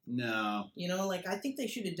 No. You know, like, I think they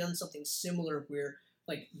should have done something similar where,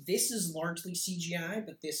 like, this is largely CGI,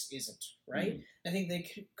 but this isn't, right? I think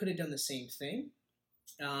they could have done the same thing.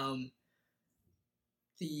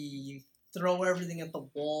 The throw everything at the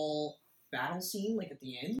wall battle scene, like, at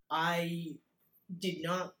the end, I did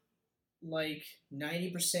not like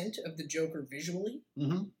 90% of the Joker visually.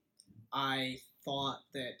 I thought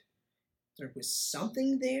that there was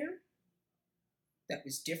something there that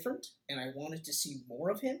was different, and I wanted to see more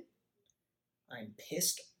of him. I'm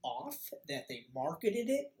pissed off that they marketed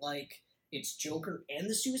it like it's Joker and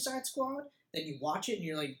the Suicide Squad. Then you watch it and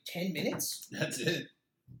you're like, 10 minutes? That's it.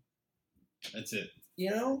 That's it.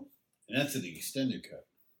 You know? And that's in the extended cut.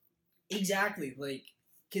 Exactly. Like,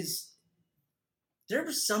 because there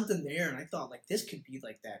was something there, and I thought, like, this could be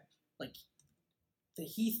like that. Like, the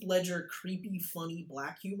Heath Ledger creepy, funny,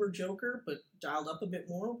 black humor Joker, but dialed up a bit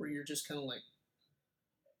more, where you're just kind of like,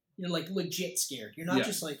 you're, like, legit scared. You're not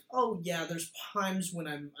just like, oh, yeah, there's times when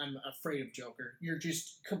I'm afraid of Joker. You're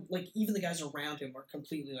just, like, even the guys around him are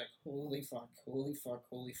completely like, holy fuck, holy fuck,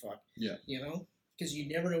 holy fuck. Yeah. You know? Because you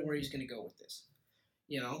never know where he's going to go with this.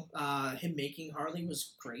 You know? Him making Harley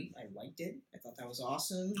was great. I liked it. I thought that was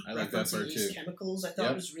awesome. I like that part, too. Chemicals, I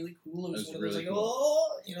thought was really cool. It was one of those, really like, cool.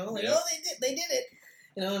 oh, you know, like, oh, they did it.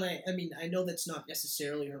 You know, and I mean, I know that's not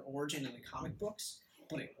necessarily her origin in the comic books,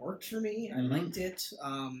 but it worked for me. I liked it.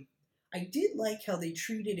 I did like how they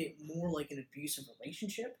treated it more like an abusive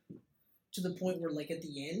relationship, to the point where, like, at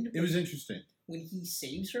the end, it was interesting when he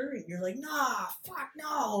saves her, and you're like, nah, fuck,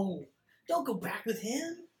 no, don't go back with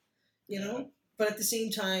him, you know. But at the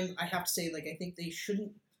same time, I have to say, like, I think they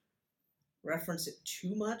shouldn't reference it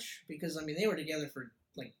too much, because I mean, they were together for,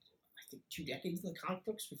 like, I think 2 decades in the comic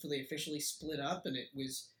books before they officially split up, and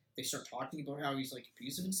they start talking about how he's, like,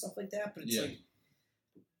 abusive and stuff like that. But it's like,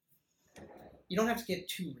 you don't have to get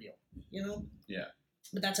too real, you know? Yeah.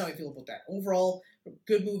 But that's how I feel about that. Overall,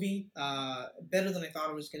 good movie. Better than I thought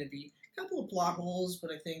it was going to be. A couple of plot holes,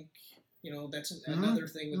 but I think, you know, that's another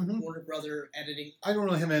thing with Warner Brother editing. I don't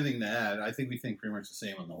really have anything to add. I think we think pretty much the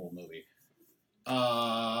same on the whole movie.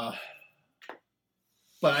 But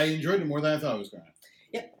I enjoyed it more than I thought I was going to.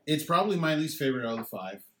 Yep. It's probably my least favorite out of the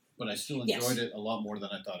 5, but I still enjoyed it a lot more than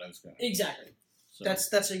I thought I was going to. Exactly. So.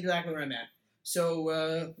 That's exactly where I'm at.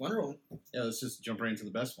 So, Wonder Woman. Yeah, let's just jump right into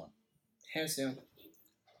the best one. Hands down.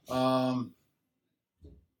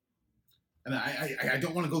 And I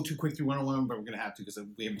don't want to go too quick through Wonder Woman, but we're going to have to because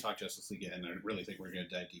we haven't talked Justice League yet, and I really think we're going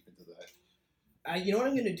to dive deep into that. You know what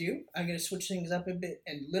I'm going to do? I'm going to switch things up a bit,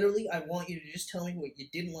 and literally, I want you to just tell me what you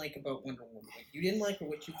didn't like about Wonder Woman. What you didn't like or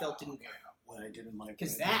what you felt didn't work. What I didn't like.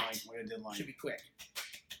 Because that should be quick.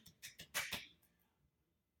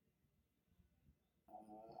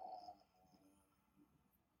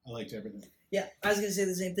 I liked everything. Yeah, I was gonna say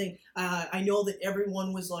the same thing. I know that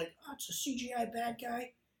everyone was like, "Oh, it's a CGI bad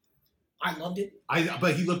guy." I loved it.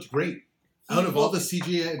 But he looked great. Out of all the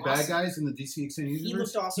CGI bad guys in the DC Extended Universe, he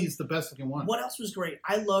looked awesome. He's the best looking one. What else was great?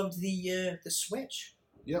 I loved the switch.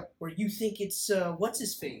 Yep. Where you think it's what's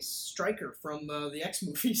his face, Stryker from the X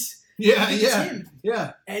movies. Yeah, It's him.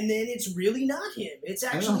 Yeah. And then it's really not him. It's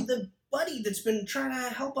actually the buddy that's been trying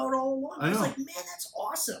to help out all along. I was like, man, that's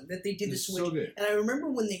awesome that they did the switch. So good. And I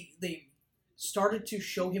remember when they started to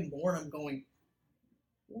show him more, and I'm going,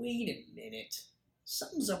 wait a minute,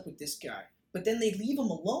 something's up with this guy. But then they leave him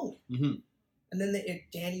alone. Mm-hmm. And then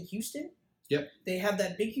Danny Houston. Yep. They have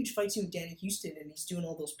that big, huge fight scene with Danny Houston, and he's doing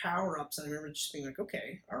all those power-ups. And I remember just being like,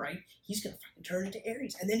 okay, all right, he's going to fucking turn into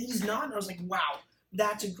Ares. And then he's not. And I was like, wow,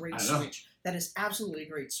 that's a great switch. That is absolutely a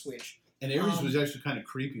great switch. And Ares was actually kind of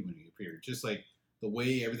creepy when he appeared. Just like the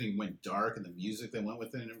way everything went dark and the music that went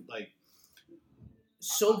with it. And like,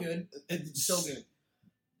 so good. So good.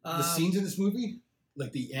 The scenes in this movie,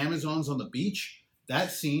 like the Amazons on the beach,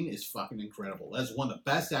 that scene is fucking incredible. That's one of the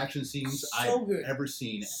best action scenes I've ever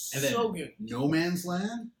seen. And then good. No Man's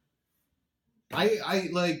Land. I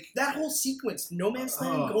like that whole sequence. No Man's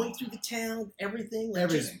Land, going through the town, everything. Like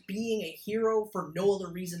just being a hero for no other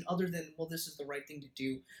reason other than, well, this is the right thing to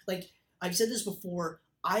do. Like, I've said this before,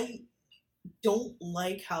 I don't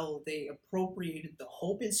like how they appropriated the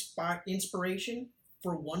Hope inspiration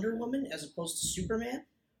for Wonder Woman as opposed to Superman.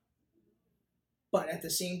 But at the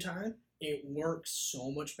same time, it works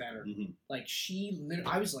so much better. Mm-hmm. Like,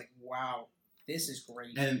 I was like, wow, this is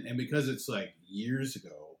great. And because it's like years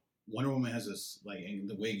ago, Wonder Woman has this, like, and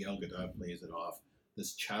the way Gal Gadot plays it off,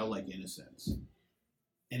 this childlike innocence.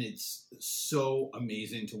 And it's so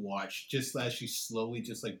amazing to watch, just as she slowly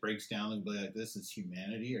just like breaks down and be like, "This is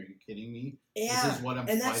humanity. Are you kidding me? Yeah, this is what I'm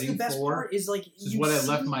and fighting that's the best for. Part is like this is what I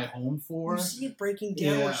left my home for." You see it breaking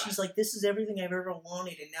down where she's like, "This is everything I've ever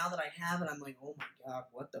wanted, and now that I have it, I'm like, oh my god,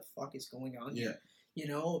 what the fuck is going on here?" You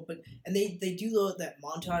know, and they do that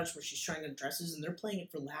montage where she's trying on dresses and they're playing it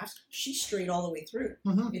for laughs. She's straight all the way through.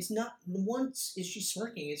 Mm-hmm. It's not once is she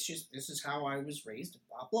smirking. It's just, this is how I was raised.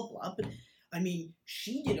 Blah blah blah. But I mean,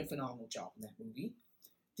 she did a phenomenal job in that movie.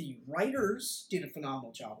 The writers did a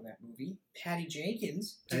phenomenal job in that movie. Patty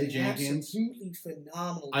Jenkins did an absolutely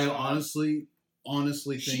phenomenal job. I honestly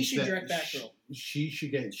think she should direct Batgirl. She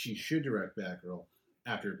should direct Batgirl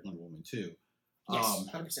after Wonder Woman 2. Yes,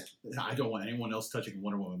 100%. I don't want anyone else touching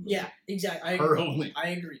Wonder Woman movie. Yeah, exactly. Her only. I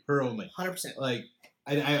agree. Her only. 100%. Like,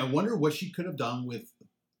 I wonder what she could have done with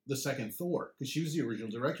the second Thor, because she was the original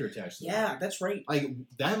director attached to that. Yeah, that's right. Like,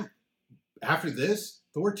 that, after this,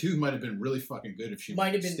 Thor 2 might have been really fucking good if she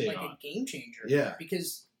might have been like a game changer. Yeah.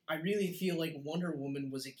 Because I really feel like Wonder Woman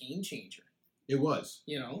was a game changer. It was.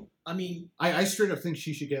 You know? I mean... I straight up think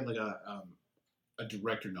she should get like a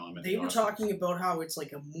director nomination. They were talking about how it's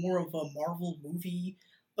like a more of a Marvel movie,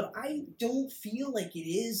 but I don't feel like it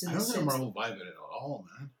is. I don't think a Marvel vibe it at all,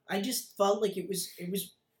 man. I just felt like it was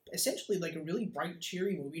essentially like a really bright and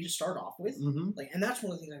cheery movie to start off with. Mm-hmm. Like, and that's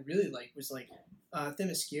one of the things I really like was like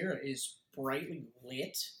Themyscira is brightly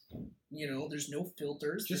lit. You know, there's no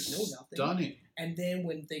filters, there's no nothing. Stunning. And then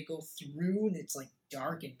when they go through and it's like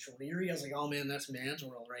dark and dreary, I was like, oh man, that's man's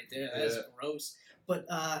world right there. That's gross. But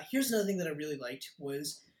here's another thing that I really liked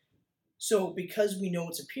was, so because we know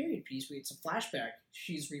it's a period piece, it's a flashback,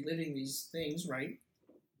 she's reliving these things, right?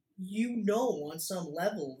 You know on some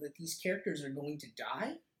level that these characters are going to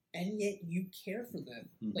die, and yet you care for them.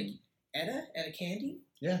 Mm-hmm. Like Etta Candy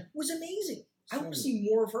was amazing. I want to see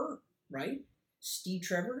more of her, right? Steve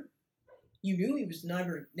Trevor, you knew he was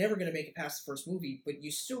never going to make it past the first movie, but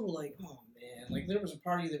you still were like, oh man, like there was a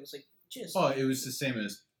party that was like just... Oh, it was the same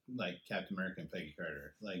as like Captain America and Peggy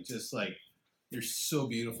Carter. Like, just like, they're so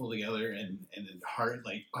beautiful together, and the heart,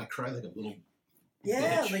 like, I cried like a little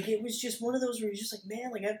yeah, bitch. Like, it was just one of those where you're just like,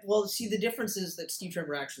 man, like, see, the difference is that Steve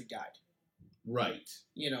Trevor actually died. Right.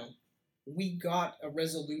 You know, we got a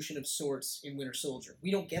resolution of sorts in Winter Soldier.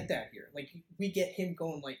 We don't get that here. Like, we get him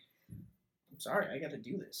going like, I'm sorry, I got to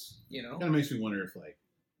do this, you know? Kind of makes me wonder if, like,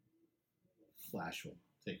 Flash will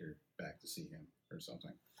take her back to see him or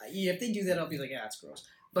something. Yeah, if they do that, I'll be like, yeah, it's gross.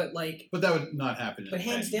 But like, but that would not happen. But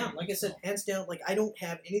hands down, like I said, hands down, like I don't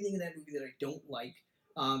have anything in that movie that I don't like.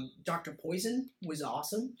 Dr. Poison was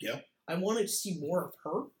awesome. Yep. I wanted to see more of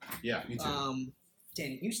her. Yeah, me too.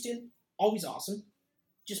 Danny Houston, always awesome.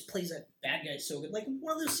 Just plays that bad guy so good. Like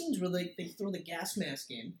one of those scenes where they throw the gas mask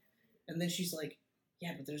in, and then she's like,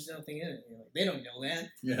 yeah, but there's nothing in it. Like, they don't know that.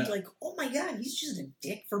 Yeah. It's like, oh my god, he's just a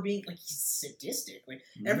dick for being, like, he's sadistic. Like,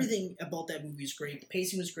 everything about that movie is great. The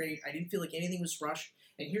pacing was great. I didn't feel like anything was rushed.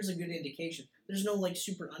 And here's a good indication. There's no, like,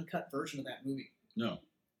 super uncut version of that movie. No.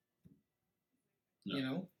 No. You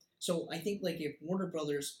know? So I think like if Warner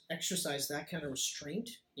Brothers exercised that kind of restraint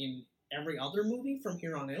in every other movie from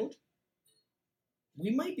here on out,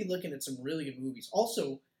 we might be looking at some really good movies.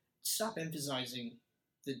 Also, stop emphasizing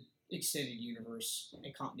the extended universe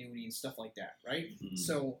and continuity and stuff like that, right? Mm.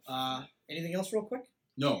 So, anything else real quick?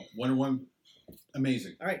 No, Wonder Woman,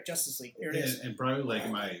 amazing. All right, Justice League. There it is. And probably like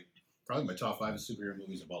my top 5 superhero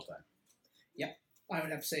movies of all time. Yep, I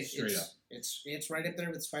would have to say Straight up. It's right up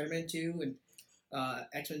there with Spider-Man 2 and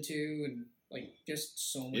X-Men 2 and like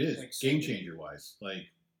just so much. It is like, so game changer wise, like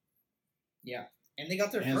yeah, and they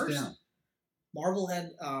got their hands first. down. Marvel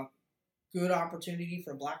had a good opportunity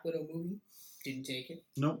for a Black Widow movie, didn't take it.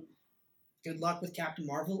 Nope. Good luck with Captain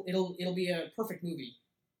Marvel. It'll be a perfect movie.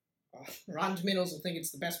 Rotten Tomatoes will think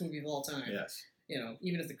it's the best movie of all time. Yes. You know,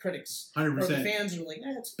 even if the critics 100%. or the fans are like,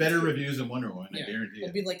 it's Better good. reviews than Wonder Woman, Yeah. I guarantee It'll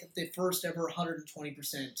it. be like the first ever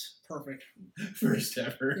 120% perfect. First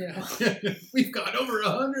ever. You know? We've got over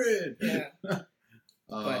 100. Yeah.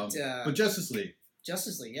 But Justice League.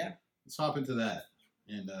 Justice League, yeah. Let's hop into that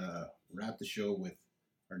and wrap the show with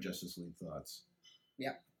our Justice League thoughts.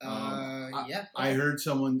 Yeah. Yeah. I heard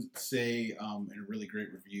someone say in a really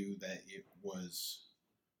great review that it was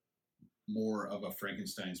more of a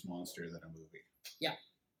Frankenstein's monster than a movie. Yeah.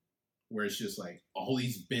 Where it's just like all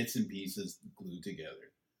these bits and pieces glued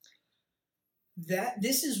together.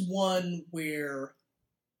 This is one where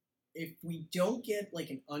if we don't get like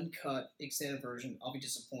an uncut extended version, I'll be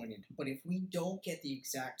disappointed. But if we don't get the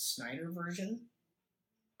exact Snyder version,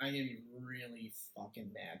 I'm gonna be really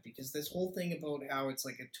fucking mad because this whole thing about how it's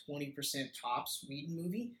like a 20% tops Whedon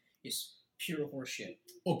movie is pure horseshit.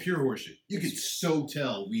 Oh, pure horseshit. You could so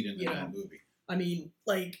tell Whedon in that movie. I mean,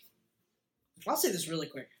 like, I'll say this really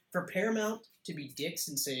quick. For Paramount to be dicks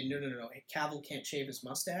and say, no, Cavill can't shave his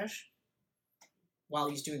mustache while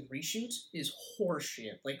he's doing reshoots is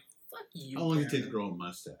horseshit. Like, fuck you. How long does it take to grow a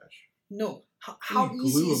mustache? No. How You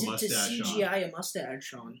easy glue is a it to mustache CGI a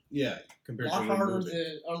mustache on? Yeah, compared A lot to harder,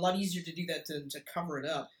 or a lot easier to do that to cover it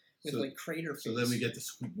up with like crater face. So then we get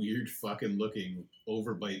this weird fucking looking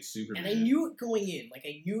overbite Superman. And I knew it going in. Like,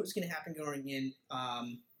 I knew it was going to happen going in.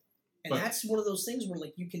 And that's one of those things where,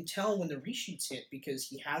 like, you can tell when the reshoots hit because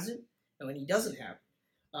he has it and when he doesn't have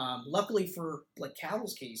it. Luckily for, like,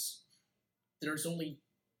 Cavill's case, there's only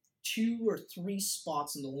 2 or 3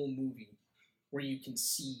 spots in the whole movie where you can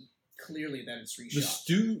see clearly that it's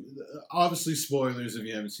reshot. Obviously, spoilers if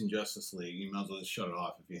you haven't seen Justice League. You might as well just shut it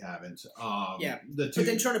off if you haven't. Yeah, but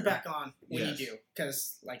then turn it back on when you do.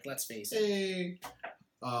 Because, like, let's face it.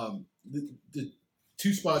 The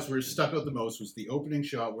 2 spots where it stuck out the most was the opening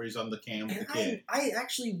shot where he's on the cam with the kid. I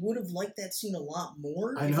actually would have liked that scene a lot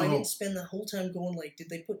more if I didn't spend the whole time going, like, did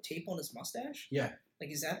they put tape on his mustache? Yeah. Like,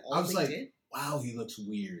 is that all they did? Wow, he looks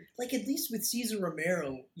weird. Like, at least with Cesar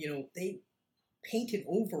Romero, you know, they painted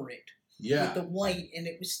over it with the white, and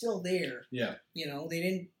it was still there. Yeah. You know, they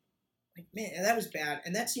didn't... Like, man, that was bad.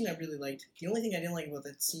 And that scene I really liked. The only thing I didn't like about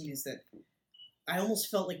that scene is that I almost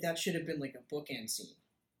felt like that should have been, like, a bookend scene.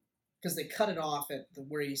 Because they cut it off at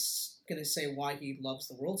where he's going to say why he loves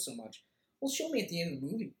the world so much. Well, show me at the end of the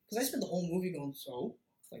movie. Because I spent the whole movie going, so...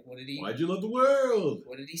 Like, what did he... Why'd you love the world?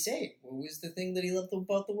 What did he say? What was the thing that he loved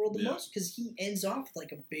about the world the most? Because he ends off with,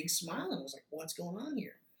 like, a big smile, and I was like, what's going on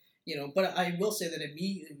here? You know, but I will say that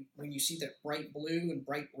immediately when you see that bright blue and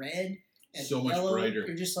bright red and so much yellow, brighter.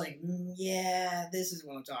 You're just like, yeah, this is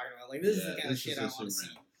what I'm talking about. Like, this is the kind of shit I want to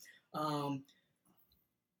see.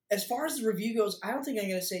 As far as the review goes, I don't think I'm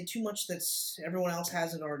going to say too much that everyone else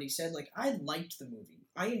hasn't already said. Like, I liked the movie.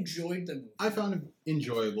 I enjoyed the movie. I found it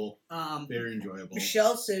enjoyable. Very enjoyable.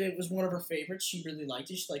 Michelle said it was one of her favorites. She really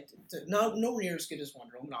liked it. She liked it. Nowhere near as good as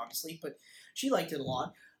Wonder Woman, obviously, but she liked it a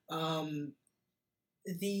lot.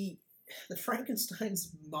 The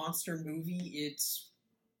Frankenstein's monster movie, it's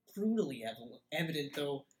brutally evident,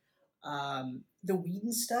 though. The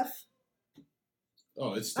Whedon stuff...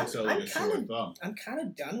 Oh, it sticks out like a sore thumb. I'm kind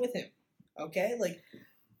of done with him. Okay? Like,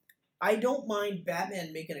 I don't mind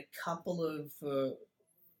Batman making a couple of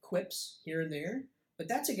quips here and there, but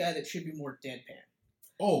that's a guy that should be more deadpan.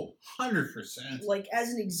 Oh, 100%. Like, as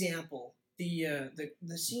an example, the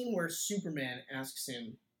scene where Superman asks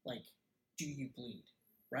him, like, do you bleed?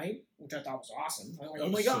 Right? Which I thought was awesome. I'm like, oh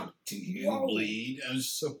my god. Do you bleed? I was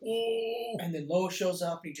so... Oh. And then Lois shows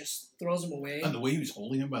up and he just throws him away. And the way he was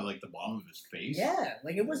holding him by, like, the bottom of his face. Yeah.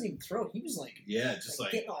 Like, it wasn't even throw. He was like... Yeah, just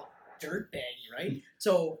like getting all dirtbaggy, right?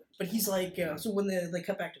 So, but he's like... so when they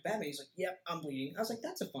cut back to Batman, he's like, yep, I'm bleeding. I was like,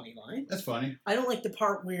 that's a funny line. That's funny. I don't like the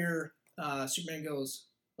part where Superman goes,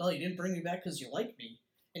 well, you didn't bring me back because you like me.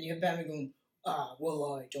 And you have Batman going,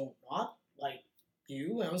 well, I don't not like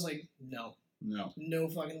you. And I was like, no. No. No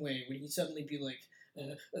fucking way would he suddenly be like,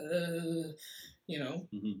 you know.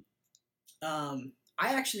 Mm-hmm.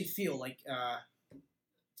 I actually feel like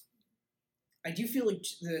I do feel like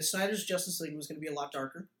the Snyder's Justice League was going to be a lot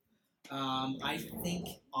darker. I think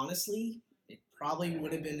honestly, it probably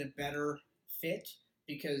would have been a better fit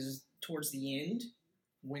because towards the end,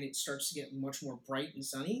 when it starts to get much more bright and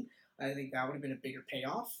sunny, I think that would have been a bigger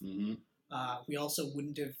payoff. Mm-hmm. We also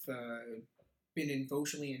wouldn't have been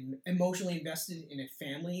emotionally invested in a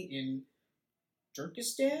family in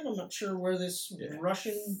Turkestan. I'm not sure where this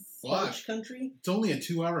Russian Polish country. It's only a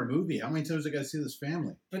 2-hour movie. How many times I got to see this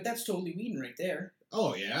family? But that's totally Whedon right there.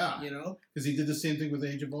 Oh yeah, you know, because he did the same thing with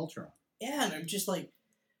Age of Ultron. Yeah, and I'm just like,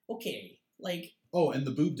 okay, like. Oh, and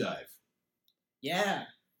the boob dive. Yeah,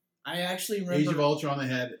 I actually remember. Age of Ultron,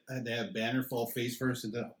 they had Banner fall face first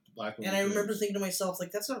into Black Widow. And I remember thinking to myself,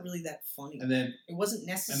 like, that's not really that funny. And then it wasn't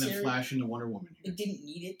necessary. And then Flash into Wonder Woman. It didn't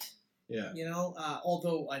need it. Yeah. You know,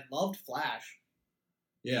 although I loved Flash.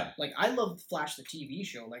 Yeah. Like, I loved Flash, the TV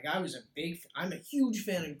show. Like, I'm a huge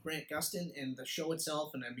fan of Grant Gustin and the show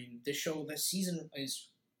itself. And I mean, this season is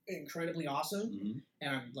incredibly awesome. Mm-hmm.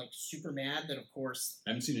 And I'm, like, super mad that, of course,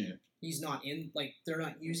 I haven't seen it yet. He's not in, like, they're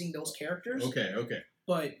not using those characters. Okay.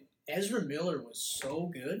 But Ezra Miller was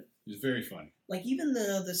so good. He was very funny. Like, even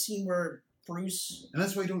the scene where Bruce... And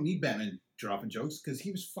that's why you don't need Batman dropping jokes, because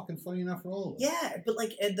he was fucking funny enough for all of them. Yeah, but,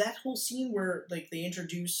 like, and that whole scene where, like, they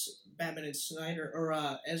introduce Batman and Snyder, or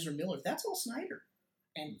Ezra Miller, that's all Snyder.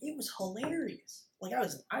 And it was hilarious. Like, I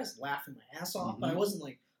was laughing my ass off, but I wasn't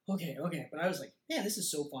like, okay. But I was like, man, this is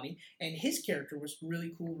so funny. And his character was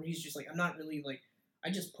really cool, where he's just like, I'm not really, like, I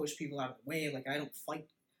just push people out of the way, like, I don't fight.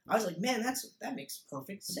 I was like, man, that makes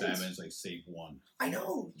perfect sense. Batman's like, save one. I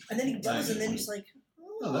know. And then he does, and then he's like,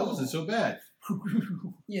 oh, that wasn't so bad.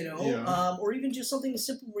 You know? Or even just something as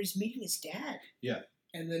simple where he's meeting his dad. Yeah.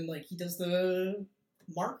 And then, like, he does the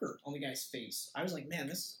marker on the guy's face. I was like, man,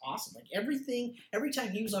 this is awesome. Like, every time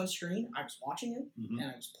he was on screen, I was watching him, and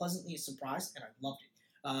I was pleasantly surprised, and I loved it.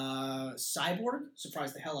 Cyborg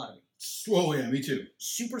surprised the hell out of me. Oh, yeah, me too.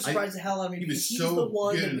 Super surprised the hell out of me because he's the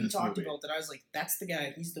one that we talked about that I was like, that's the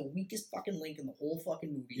guy. He's the weakest fucking link in the whole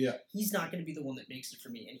fucking movie. Yeah. He's not going to be the one that makes it for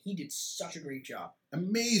me. And he did such a great job.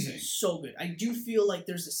 Amazing. So good. I do feel like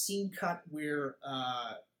there's a scene cut where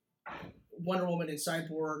Wonder Woman and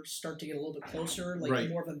Cyborg start to get a little bit closer, like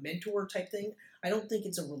more of a mentor type thing. I don't think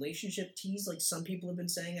it's a relationship tease like some people have been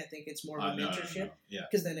saying. I think it's more of a mentorship. No. Yeah.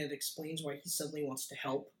 Because then it explains why he suddenly wants to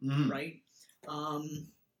help, right?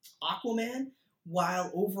 Aquaman,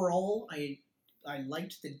 while overall I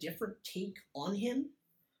liked the different take on him,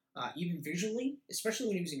 even visually, especially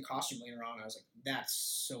when he was in costume later on, I was like, that's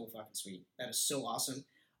so fucking sweet. That is so awesome.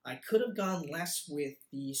 I could have gone less with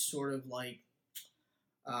the sort of like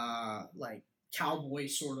cowboy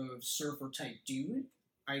sort of surfer type dude.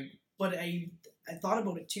 But I thought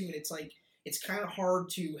about it too, and it's like, it's kind of hard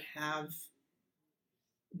to have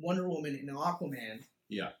Wonder Woman and Aquaman.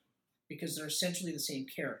 Yeah. Because they're essentially the same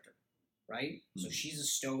character, right? Mm-hmm. So she's a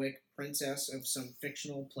stoic princess of some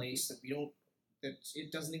fictional place that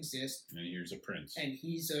it doesn't exist. And here's a prince. And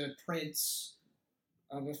he's a prince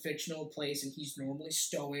of a fictional place, and he's normally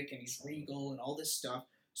stoic, and he's regal, and all this stuff.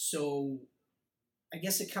 So I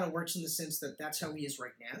guess it kind of works in the sense that that's how he is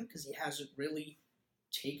right now, because he hasn't really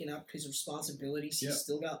taken up his responsibilities. He's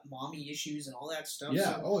still got mommy issues and all that stuff.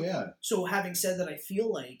 Yeah, So having said that, I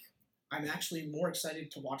feel like I'm actually more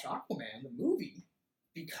excited to watch Aquaman, the movie,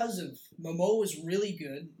 because of Momoa was really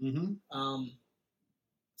good. Mm-hmm.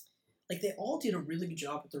 Like, they all did a really good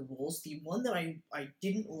job with their roles. The one that I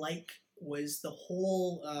didn't like was the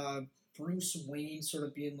whole Bruce Wayne sort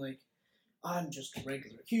of being like, I'm just a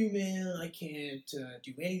regular human, I can't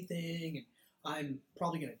do anything, and I'm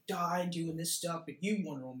probably going to die doing this stuff, but you,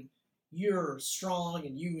 Wonder Woman, you're strong,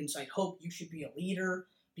 and you incite hope, you should be a leader,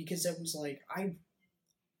 because it was like,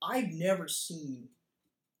 I've never seen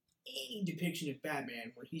any depiction of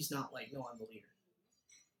Batman where he's not like, no, I'm the leader.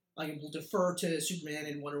 Like, we'll defer to Superman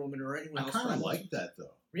and Wonder Woman or anyone else. I kind of liked that,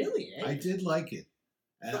 though. Really, eh? I did like it.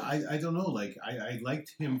 And I don't know, like, I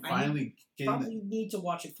liked him finally getting... Probably need to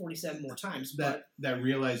watch it 47 more times, that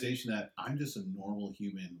realization that I'm just a normal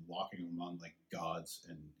human walking among, like, gods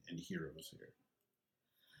and heroes here.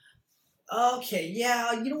 Okay,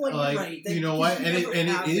 yeah, you know what, you're right. You know what, and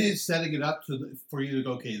it is setting it up for you to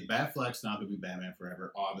go, okay, Batfleck's not going to be Batman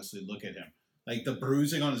forever. Obviously, look at him. Like, the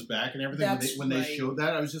bruising on his back and everything, when they showed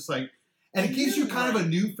that, I was just like... And it gives you kind of a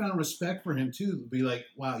newfound respect for him, too. To be like,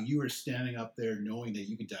 wow, you are standing up there knowing that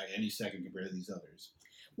you can die any second compared to these others.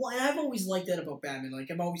 Well, and I've always liked that about Batman. Like,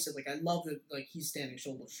 I've always said, like, I love that, like, he's standing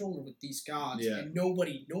shoulder to shoulder with these gods, and no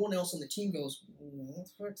one else on the team goes, what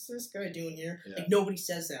the fuck's this guy doing here? Yeah. Like, nobody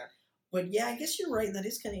says that. But, yeah, I guess you're right. That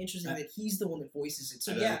is kind of interesting that he's the one that voices it.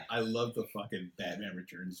 So, yeah. I love the fucking Batman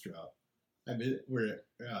Returns drop. I mean, where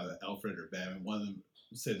Alfred or Batman, one of them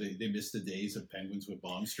said they missed the days of penguins with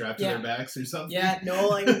bombs strapped to their backs or something. Yeah,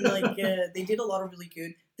 no, I mean, like, they did a lot of really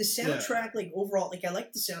good. The soundtrack, like, overall, like, I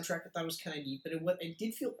liked the soundtrack. I thought it was kind of neat, but it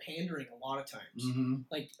did feel pandering a lot of times. Mm-hmm.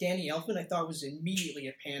 Like, Danny Elfman, I thought was immediately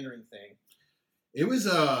a pandering thing. It was,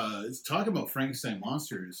 it's talking about Frankenstein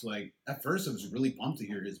monsters. Like, at first I was really pumped to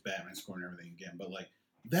hear his Batman score and everything again, but, like,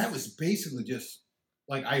 that was basically just,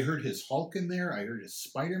 like, I heard his Hulk in there, I heard his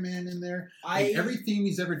Spider-Man in there. Like, every theme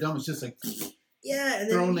he's ever done was just, like, yeah, and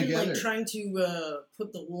then even, like, trying to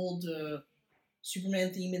put the old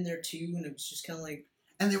Superman theme in there, too, and it was just kind of like...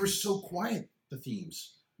 And they were so quiet, the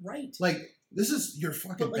themes. Right. Like, this is your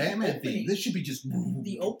fucking Batman theme. This should be just...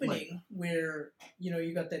 The opening where,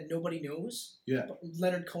 you got that Nobody Knows. Yeah.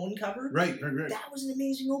 Leonard Cohen cover. Right. That was an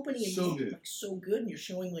amazing opening. So good. Like, so good. And you're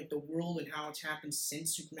showing, like, the world and how it's happened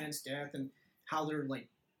since Superman's death and how they're, like,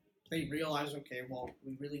 they realize, okay, well,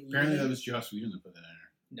 we really need... Apparently that was Joss Whedon that put that in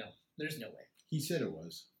there. No, there's no way. He said it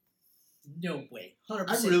was. No way. 100%.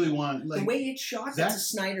 I really want... Like, the way it's shot, that's a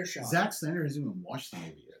Snyder shot. Zack Snyder hasn't even watched the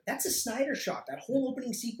movie yet. That's a Snyder shot. That whole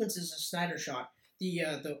opening sequence is a Snyder shot.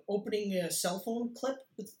 The opening cell phone clip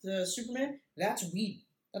with Superman, that's Whedon.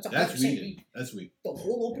 That's 100% Whedon. That's Whedon. The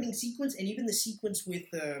whole opening sequence, and even the sequence with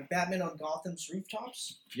Batman on Gotham's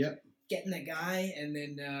rooftops. Yep. Getting that guy, and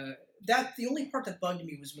then the only part that bugged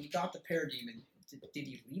me was when he got the Parademon. Did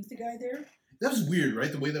he leave the guy there? That was weird,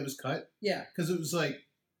 right? The way that was cut. Yeah. Because it was like,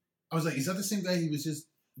 I was like, is that the same guy he was just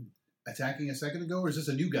attacking a second ago, or is this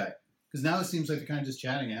a new guy? Because now it seems like they're kind of just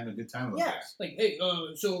chatting and having a good time about this. Like, hey,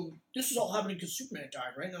 so this is all happening because Superman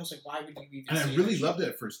died, right? And I was like, why would you even? And I really loved it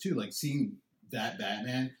at first too, like seeing that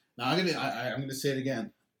Batman. Now I'm gonna say it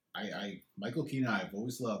again. Michael Keaton I've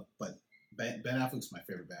always loved, but Ben Affleck's my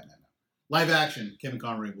favorite Batman now. Live action, Kevin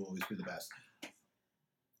Conroy will always be the best.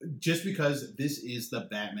 Just because this is the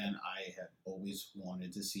Batman I have always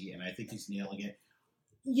wanted to see, and I think he's nailing it.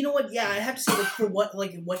 You know what? Yeah, I have to say, like, for what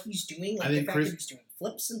he's doing, like the fact that he's doing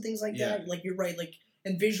flips and things like that. Like, you're right. Like,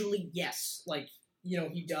 and visually, yes, like,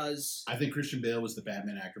 he does. I think Christian Bale was the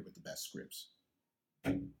Batman actor with the best scripts.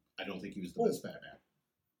 I don't think he was the best Batman.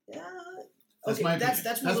 Yeah. That's my opinion.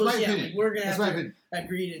 That's my opinion. Like, we're gonna have to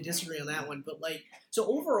agree to disagree on that one. But, like, so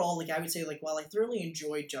overall, like, I would say, like, while I thoroughly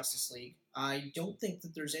enjoyed Justice League, I don't think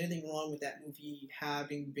that there's anything wrong with that movie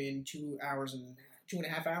having been 2.5 hours.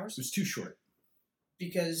 It was too short.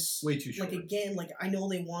 Because, way too short. Like, again, like, I know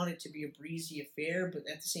they want it to be a breezy affair, but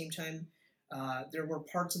at the same time, there were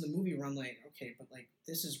parts of the movie where I'm like, okay, but, like,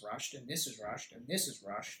 this is rushed, and this is rushed, and this is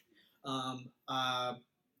rushed.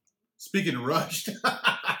 Speaking of rushed.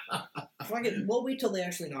 We'll wait till they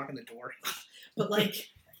actually knock on the door. But, like,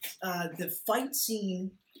 the fight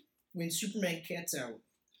scene when Superman gets out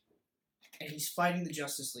and he's fighting the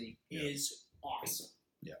Justice League is awesome.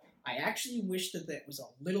 Yeah. I actually wish that was a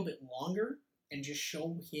little bit longer and just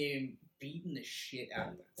show him beating the shit out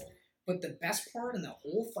of them. But the best part in the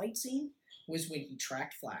whole fight scene was when he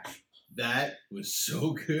tracked Flash. That was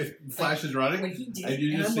so good. Flash is running. When he did, and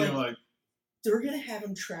you just see him like... They're going to have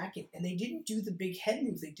him track it. And they didn't do the big head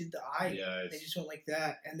move. They did the eye. Yeah, they just went like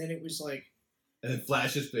that. And then it was like... And then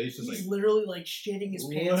Flash's face was he's literally like shitting his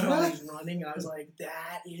pants while he's running. I was like,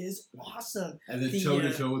 that is awesome. And then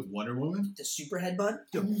toe-to-toe with Wonder Woman. The super headbutt.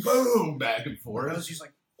 Boom! Back and forth. I was just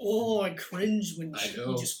like, oh, I cringed when he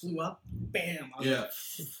just flew up. Bam! I was like,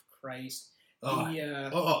 Christ.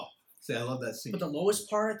 See, I love that scene. But the lowest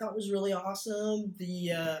part I thought was really awesome.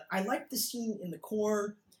 I liked the scene in the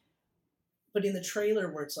corn, but in the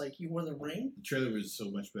trailer where it's like you wore the ring. The trailer was so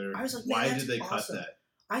much better. I was like, why did they cut that?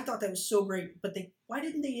 I thought that was so great, but why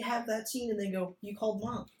didn't they have that scene and then go, you called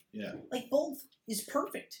Mom? Yeah. Like, both is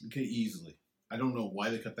perfect. Okay, easily. I don't know why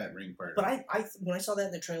they cut that ring part. But when I saw that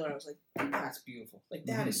in the trailer, I was like, that's beautiful. Like,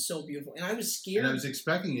 that is so beautiful. And I was scared. And I was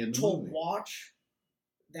expecting it in the movie. Watch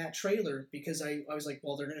that trailer because I was like,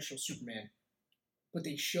 well, they're going to show Superman. But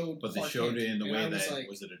they showed it in the way that,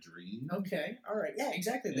 was it a dream? Okay, all right. Yeah,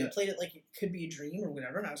 exactly. They played it like it could be a dream or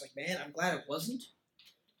whatever. And I was like, man, I'm glad it wasn't.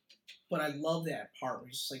 But I love that part where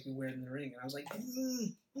he's just like, you're wearing the ring. And I was like,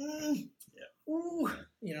 ooh.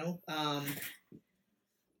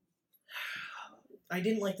 I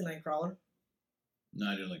didn't like the Nightcrawler.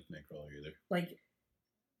 No, I didn't like the Nightcrawler either. Like,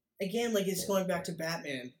 again, like, it's going back to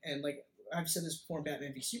Batman. And, like, I've said this before in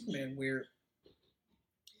Batman v Superman, where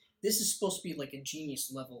this is supposed to be, like, a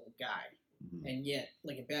genius level guy. Mm-hmm. And yet,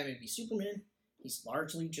 like, in Batman v Superman, He's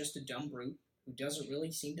largely just a dumb brute who doesn't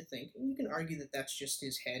really seem to think. And you can argue that that's just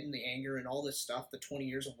his head and the anger and all this stuff, the 20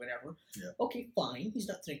 years or whatever. Yeah. Okay, fine. He's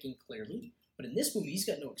not thinking clearly. But in this movie, he's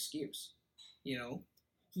got no excuse. You know?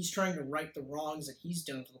 He's trying to right the wrongs that he's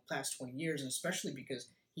done for the past 20 years, and especially because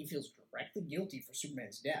he feels directly guilty for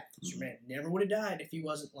Superman's death. Mm-hmm. Superman never would have died if he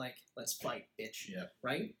wasn't like, let's fight, bitch. Yeah.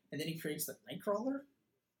 Right? And then he creates the Nightcrawler.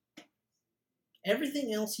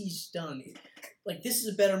 Everything else he's done, like, this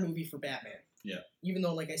is a better movie for Batman. Yeah. Even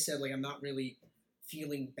though, like I said, like, I'm not really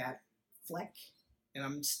feeling Batfleck. And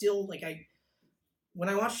I'm still, like, when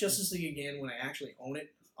I watch Justice League again, when I actually own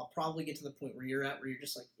it, I'll probably get to the point where you're at, where you're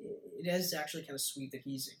just like, it is actually kind of sweet that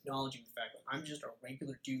he's acknowledging the fact that I'm just a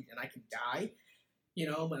regular dude and I can die, you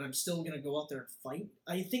know, but I'm still going to go out there and fight.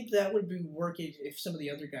 I think that would be working if some of the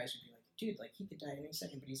other guys would be like, dude, like, he could die any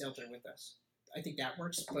second, but he's out there with us. I think that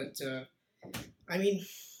works, but, I mean,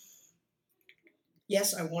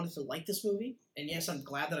 yes, I wanted to like this movie, and yes, I'm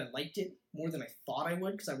glad that I liked it more than I thought I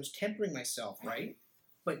would, because I was tempering myself, right?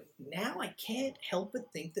 But now I can't help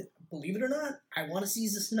but think that, believe it or not, I want to see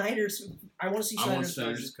the Snyder's. I want to see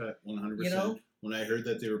Snyder's cut 100%. You know? When I heard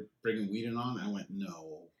that they were bringing Whedon on, I went,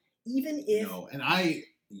 no. Even if no, and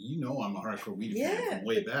I'm a hardcore Whedon fan from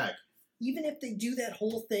way back. Even if they do that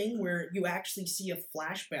whole thing where you actually see a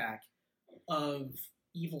flashback of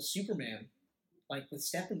evil Superman, like with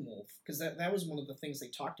Steppenwolf, because that was one of the things they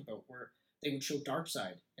talked about, where they would show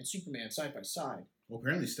Darkseid and Superman side by side. Well,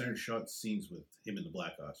 apparently Snyder shot scenes with him in the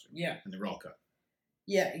black costume. Yeah. And they were all cut.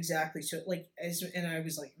 Yeah, exactly. So, like, and I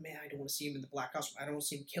was like, man, I don't want to see him in the black costume. I don't want to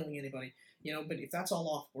see him killing anybody. You know, but if that's all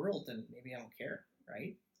off-world, then maybe I don't care,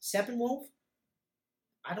 right? Steppenwolf,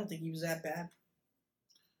 I don't think he was that bad.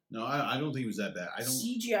 No, I don't think he was that bad.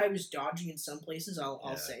 CGI was dodgy in some places,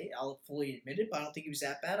 I'll say. I'll fully admit it, but I don't think he was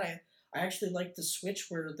that bad. I actually liked the switch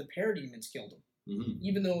where the parademons killed him. Mm-hmm.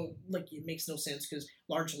 Even though, like, it makes no sense because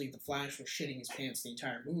largely the Flash was shitting his pants the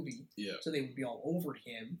entire movie. Yeah. So they would be all over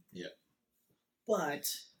him. Yeah. But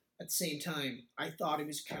at the same time, I thought it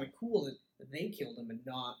was kind of cool that they killed him and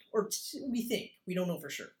not, or we think, we don't know for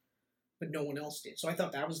sure, but no one else did. So I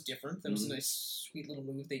thought that was different. That was a nice, sweet little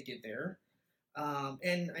move they did there.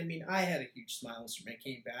 And I mean, I had a huge smile when Superman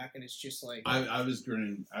came back, and it's just like I was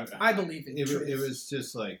grinning. I believe in it. Truth. It was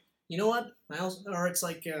just like, you know what? It's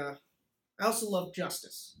like. I also love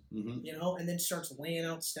Justice, mm-hmm. you know, and then starts laying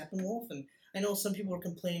out Steppenwolf. And I know some people are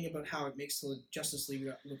complaining about how it makes the Justice League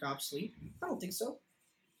look obsolete. I don't think so.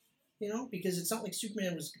 You know, because it's not like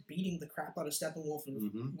Superman was beating the crap out of Steppenwolf and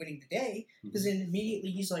mm-hmm. winning the day. Because then immediately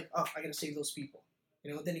he's like, oh, I gotta save those people.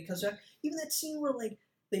 You know, then he comes back. Even that scene where, like,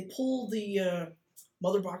 they pull the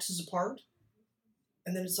mother boxes apart.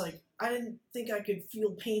 And then it's like, I didn't think I could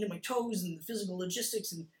feel pain in my toes and the physical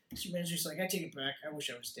logistics. And Superman's just like, I take it back. I wish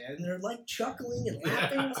I was dead. And they're like chuckling and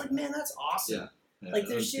laughing. I was like, man, that's awesome. Yeah, like,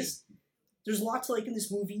 there's a lot to like in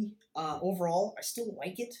this movie. Overall, I still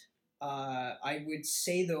like it. I would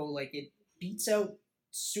say, though, like, it beats out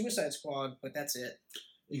Suicide Squad, but that's it.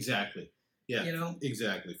 Exactly. Yeah. You know?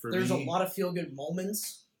 Exactly. There's a lot of feel-good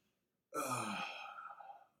moments.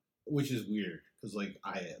 Which is weird, because, like,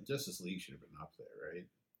 Justice League should have been up there, right?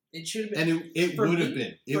 It should have been. And it would have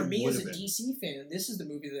been. For me as a DC fan, this is the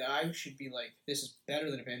movie that I should be like, this is better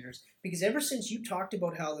than Avengers. Because ever since you talked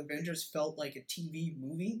about how Avengers felt like a TV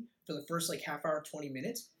movie for the first, like, half hour, 20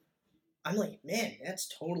 minutes, I'm like, man, that's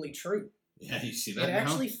totally true. Yeah, you see that It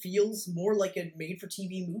actually feels more like a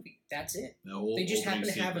made-for-TV movie. That's it. They just happen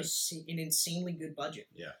to have an insanely good budget.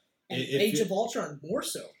 Yeah. And Age of Ultron, more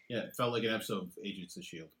so. Yeah, it felt like an episode of Agents of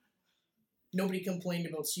S.H.I.E.L.D. Nobody complained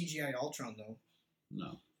about CGI Ultron, though.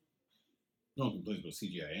 No. No one complains about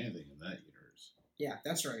CGI anything in that universe. Yeah,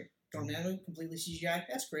 that's right. Tornado, completely CGI.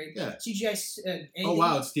 That's great. Yeah. CGI. Oh,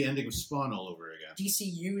 wow, it's the ending of Spawn all over again.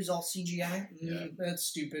 DCU is all CGI. Yeah. That's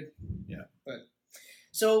stupid. Yeah. But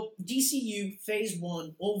so, DCU Phase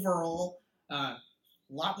 1, overall, a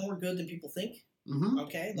lot more good than people think. Mm-hmm.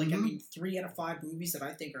 Okay? Like, I mean, 3 out of 5 movies that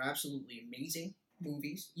I think are absolutely amazing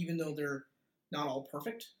movies, even though they're not all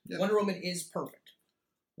perfect. Yeah. Wonder Woman is perfect.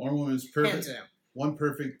 Wonder Woman is perfect. Hands down. 1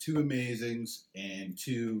 perfect, 2 amazings, and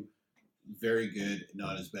 2 very good,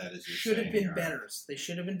 not as bad as you're Should have been are. better. They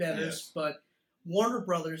should have been better, Yes. but Warner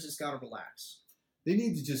Brothers has got to relax. They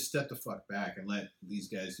need to just step the fuck back and let these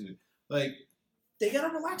guys do it. Like, they got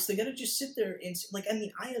to relax. They got to just sit there and, like, I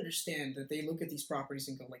mean, I understand that they look at these properties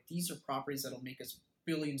and go, like, these are properties that'll make us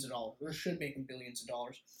billions of dollars, or should make them billions of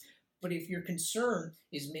dollars. But if your concern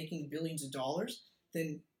is making billions of dollars,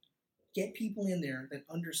 then get people in there that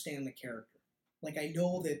understand the character. Like, I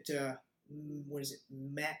know that,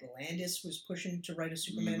 Matt Landis was pushing to write a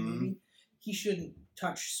Superman movie. He shouldn't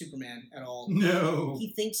touch Superman at all. No.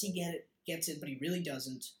 He thinks he get it. gets it, but he really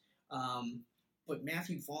doesn't. But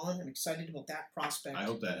Matthew Vaughn, I'm excited about that prospect. I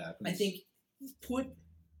hope that happens. I think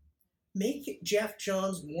make Geoff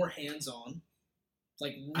Johns more hands-on.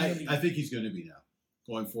 Like really, I think he's going to be now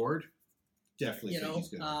going forward. Definitely, think he's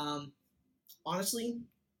going to. Honestly,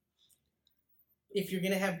 if you're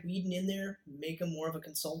going to have Whedon in there, make him more of a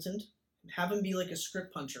consultant. Have him be like a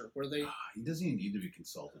script puncher, where they. He doesn't even need to be a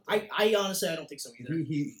consultant. I honestly, I don't think so either.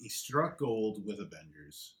 He struck gold with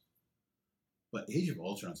Avengers, but Age of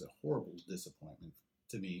Ultron's a horrible disappointment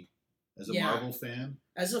to me as a Marvel fan.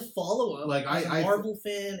 As a follow-up, like as a Marvel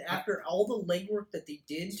fan, after all the legwork that they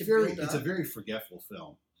did to build up, it's a very forgetful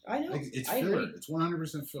film. I know. Like, it's filler. Agree. It's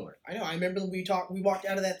 100% filler. I know. I remember we walked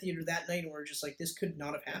out of that theater that night and we were just like, this could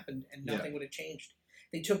not have happened, and nothing would have changed.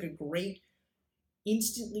 They took a great,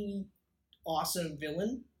 instantly awesome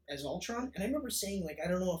villain as Ultron, and I remember saying, like, I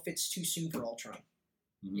don't know if it's too soon for Ultron.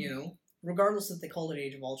 Mm-hmm. You know? Regardless if they called it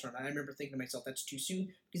Age of Ultron, I remember thinking to myself, that's too soon,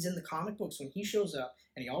 because in the comic books, when he shows up,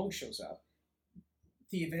 and he always shows up,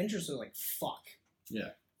 the Avengers are like, fuck. Yeah.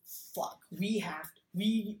 Fuck. We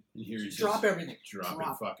drop everything.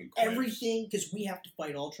 Drop fucking everything, because we have to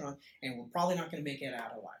fight Ultron, and we're probably not going to make it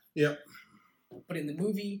out alive. Yep. But in the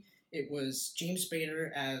movie, it was James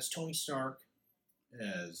Spader as Tony Stark.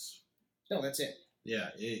 No, that's it. Yeah.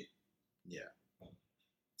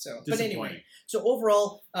 So, but anyway, so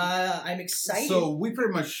overall, I'm excited. So we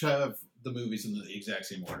pretty much have the movies in the exact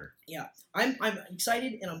same order. Yeah, I'm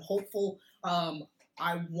excited and I'm hopeful.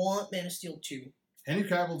 I want Man of Steel 2. Henry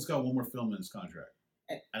Cavill's got one more film in his contract.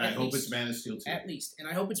 And I hope it's Man of Steel 2. At least. And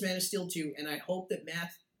I hope it's Man of Steel 2. And I hope that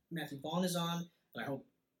Matthew Vaughn is on. And I hope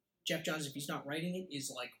Geoff Johns, if he's not writing it,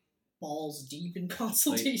 is like balls deep in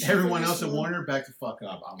consultation. Like everyone else at Warner, back to fuck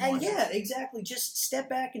up. Yeah, exactly. Just step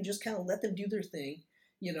back and just kind of let them do their thing,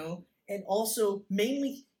 you know? And also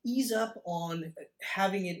mainly ease up on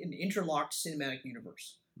having it an interlocked cinematic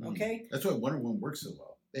universe. Okay? That's why Wonder Woman works so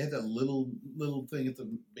well. They had that little thing at the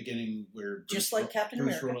beginning where just like Captain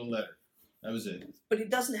America wrote a letter. That was it. But it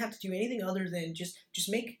doesn't have to do anything other than just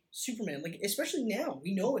make Superman, like, especially now.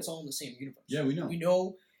 We know it's all in the same universe. Yeah, we know. We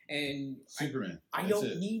know, and Superman. I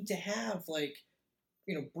don't need to have, like,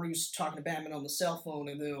 you know, Bruce talking to Batman on the cell phone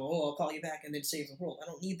and then, I'll call you back and then save the world. I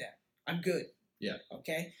don't need that. I'm good. Yeah.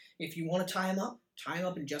 Okay? If you want to tie him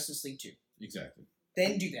up in Justice League 2. Exactly.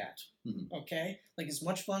 Then do that. Mm-hmm. Okay? Like, as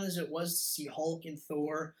much fun as it was to see Hulk and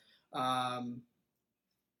Thor,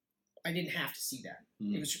 I didn't have to see that.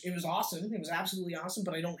 Mm-hmm. It was awesome. It was absolutely awesome,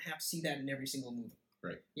 but I don't have to see that in every single movie.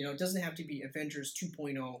 Right. You know, it doesn't have to be Avengers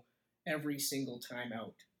 2.0 every single time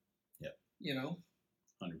out. Yeah. You know?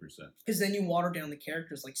 100%. Because then you water down the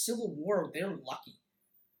characters. Like Civil War, they're lucky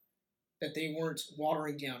that they weren't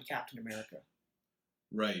watering down Captain America.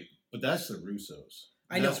 Right. But that's the Russos.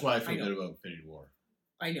 I know. That's why I feel good about Infinity War.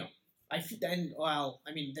 I know.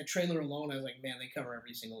 The trailer alone, I was like, man, they cover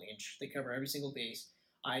every single inch. They cover every single base.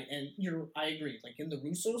 I agree. Like in the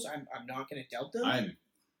Russos, I'm not going to doubt them.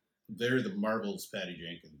 They're the Marvel's Patty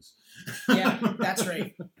Jenkins. Yeah, that's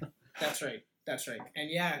right. That's right.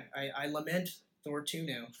 And yeah, I lament Thor 2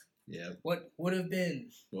 now. Yeah. What would have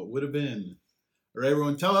been? What would have been? All right,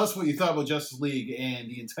 everyone, tell us what you thought about Justice League and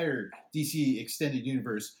the entire DC Extended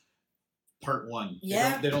Universe Part 1.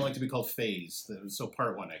 Yeah. They don't like to be called Phase. So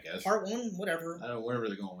Part 1, I guess. Part 1, whatever. I don't know, wherever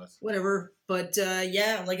they're going with. Whatever. But,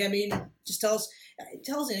 just tell us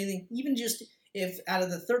anything. Even just if out of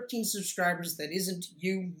the 13 subscribers that isn't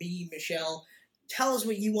you, me, Michelle, tell us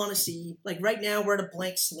what you want to see. Like right now, we're at a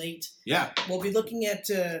blank slate. Yeah. We'll be looking at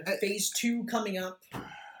Phase 2 coming up.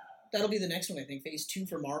 That'll be the next one, I think. Phase 2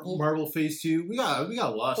 for Marvel. Marvel Phase 2. We got a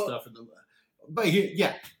lot of stuff in the... But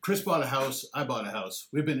yeah, Chris bought a house. I bought a house.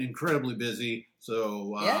 We've been incredibly busy.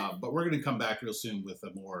 So, but we're going to come back real soon with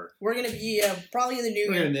a more... We're going to be probably in the new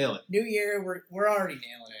year. We're going to nail it. New year, we're already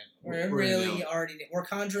nailing it. We're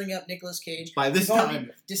conjuring up Nicolas Cage. By this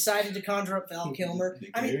time... decided to conjure up Val Kilmer.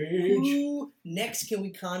 Who next can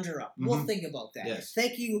we conjure up? Mm-hmm. We'll think about that. Yes.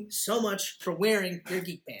 Thank you so much for wearing your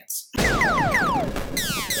geek pants.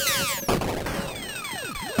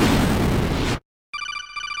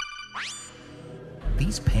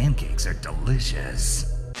 These pancakes are delicious.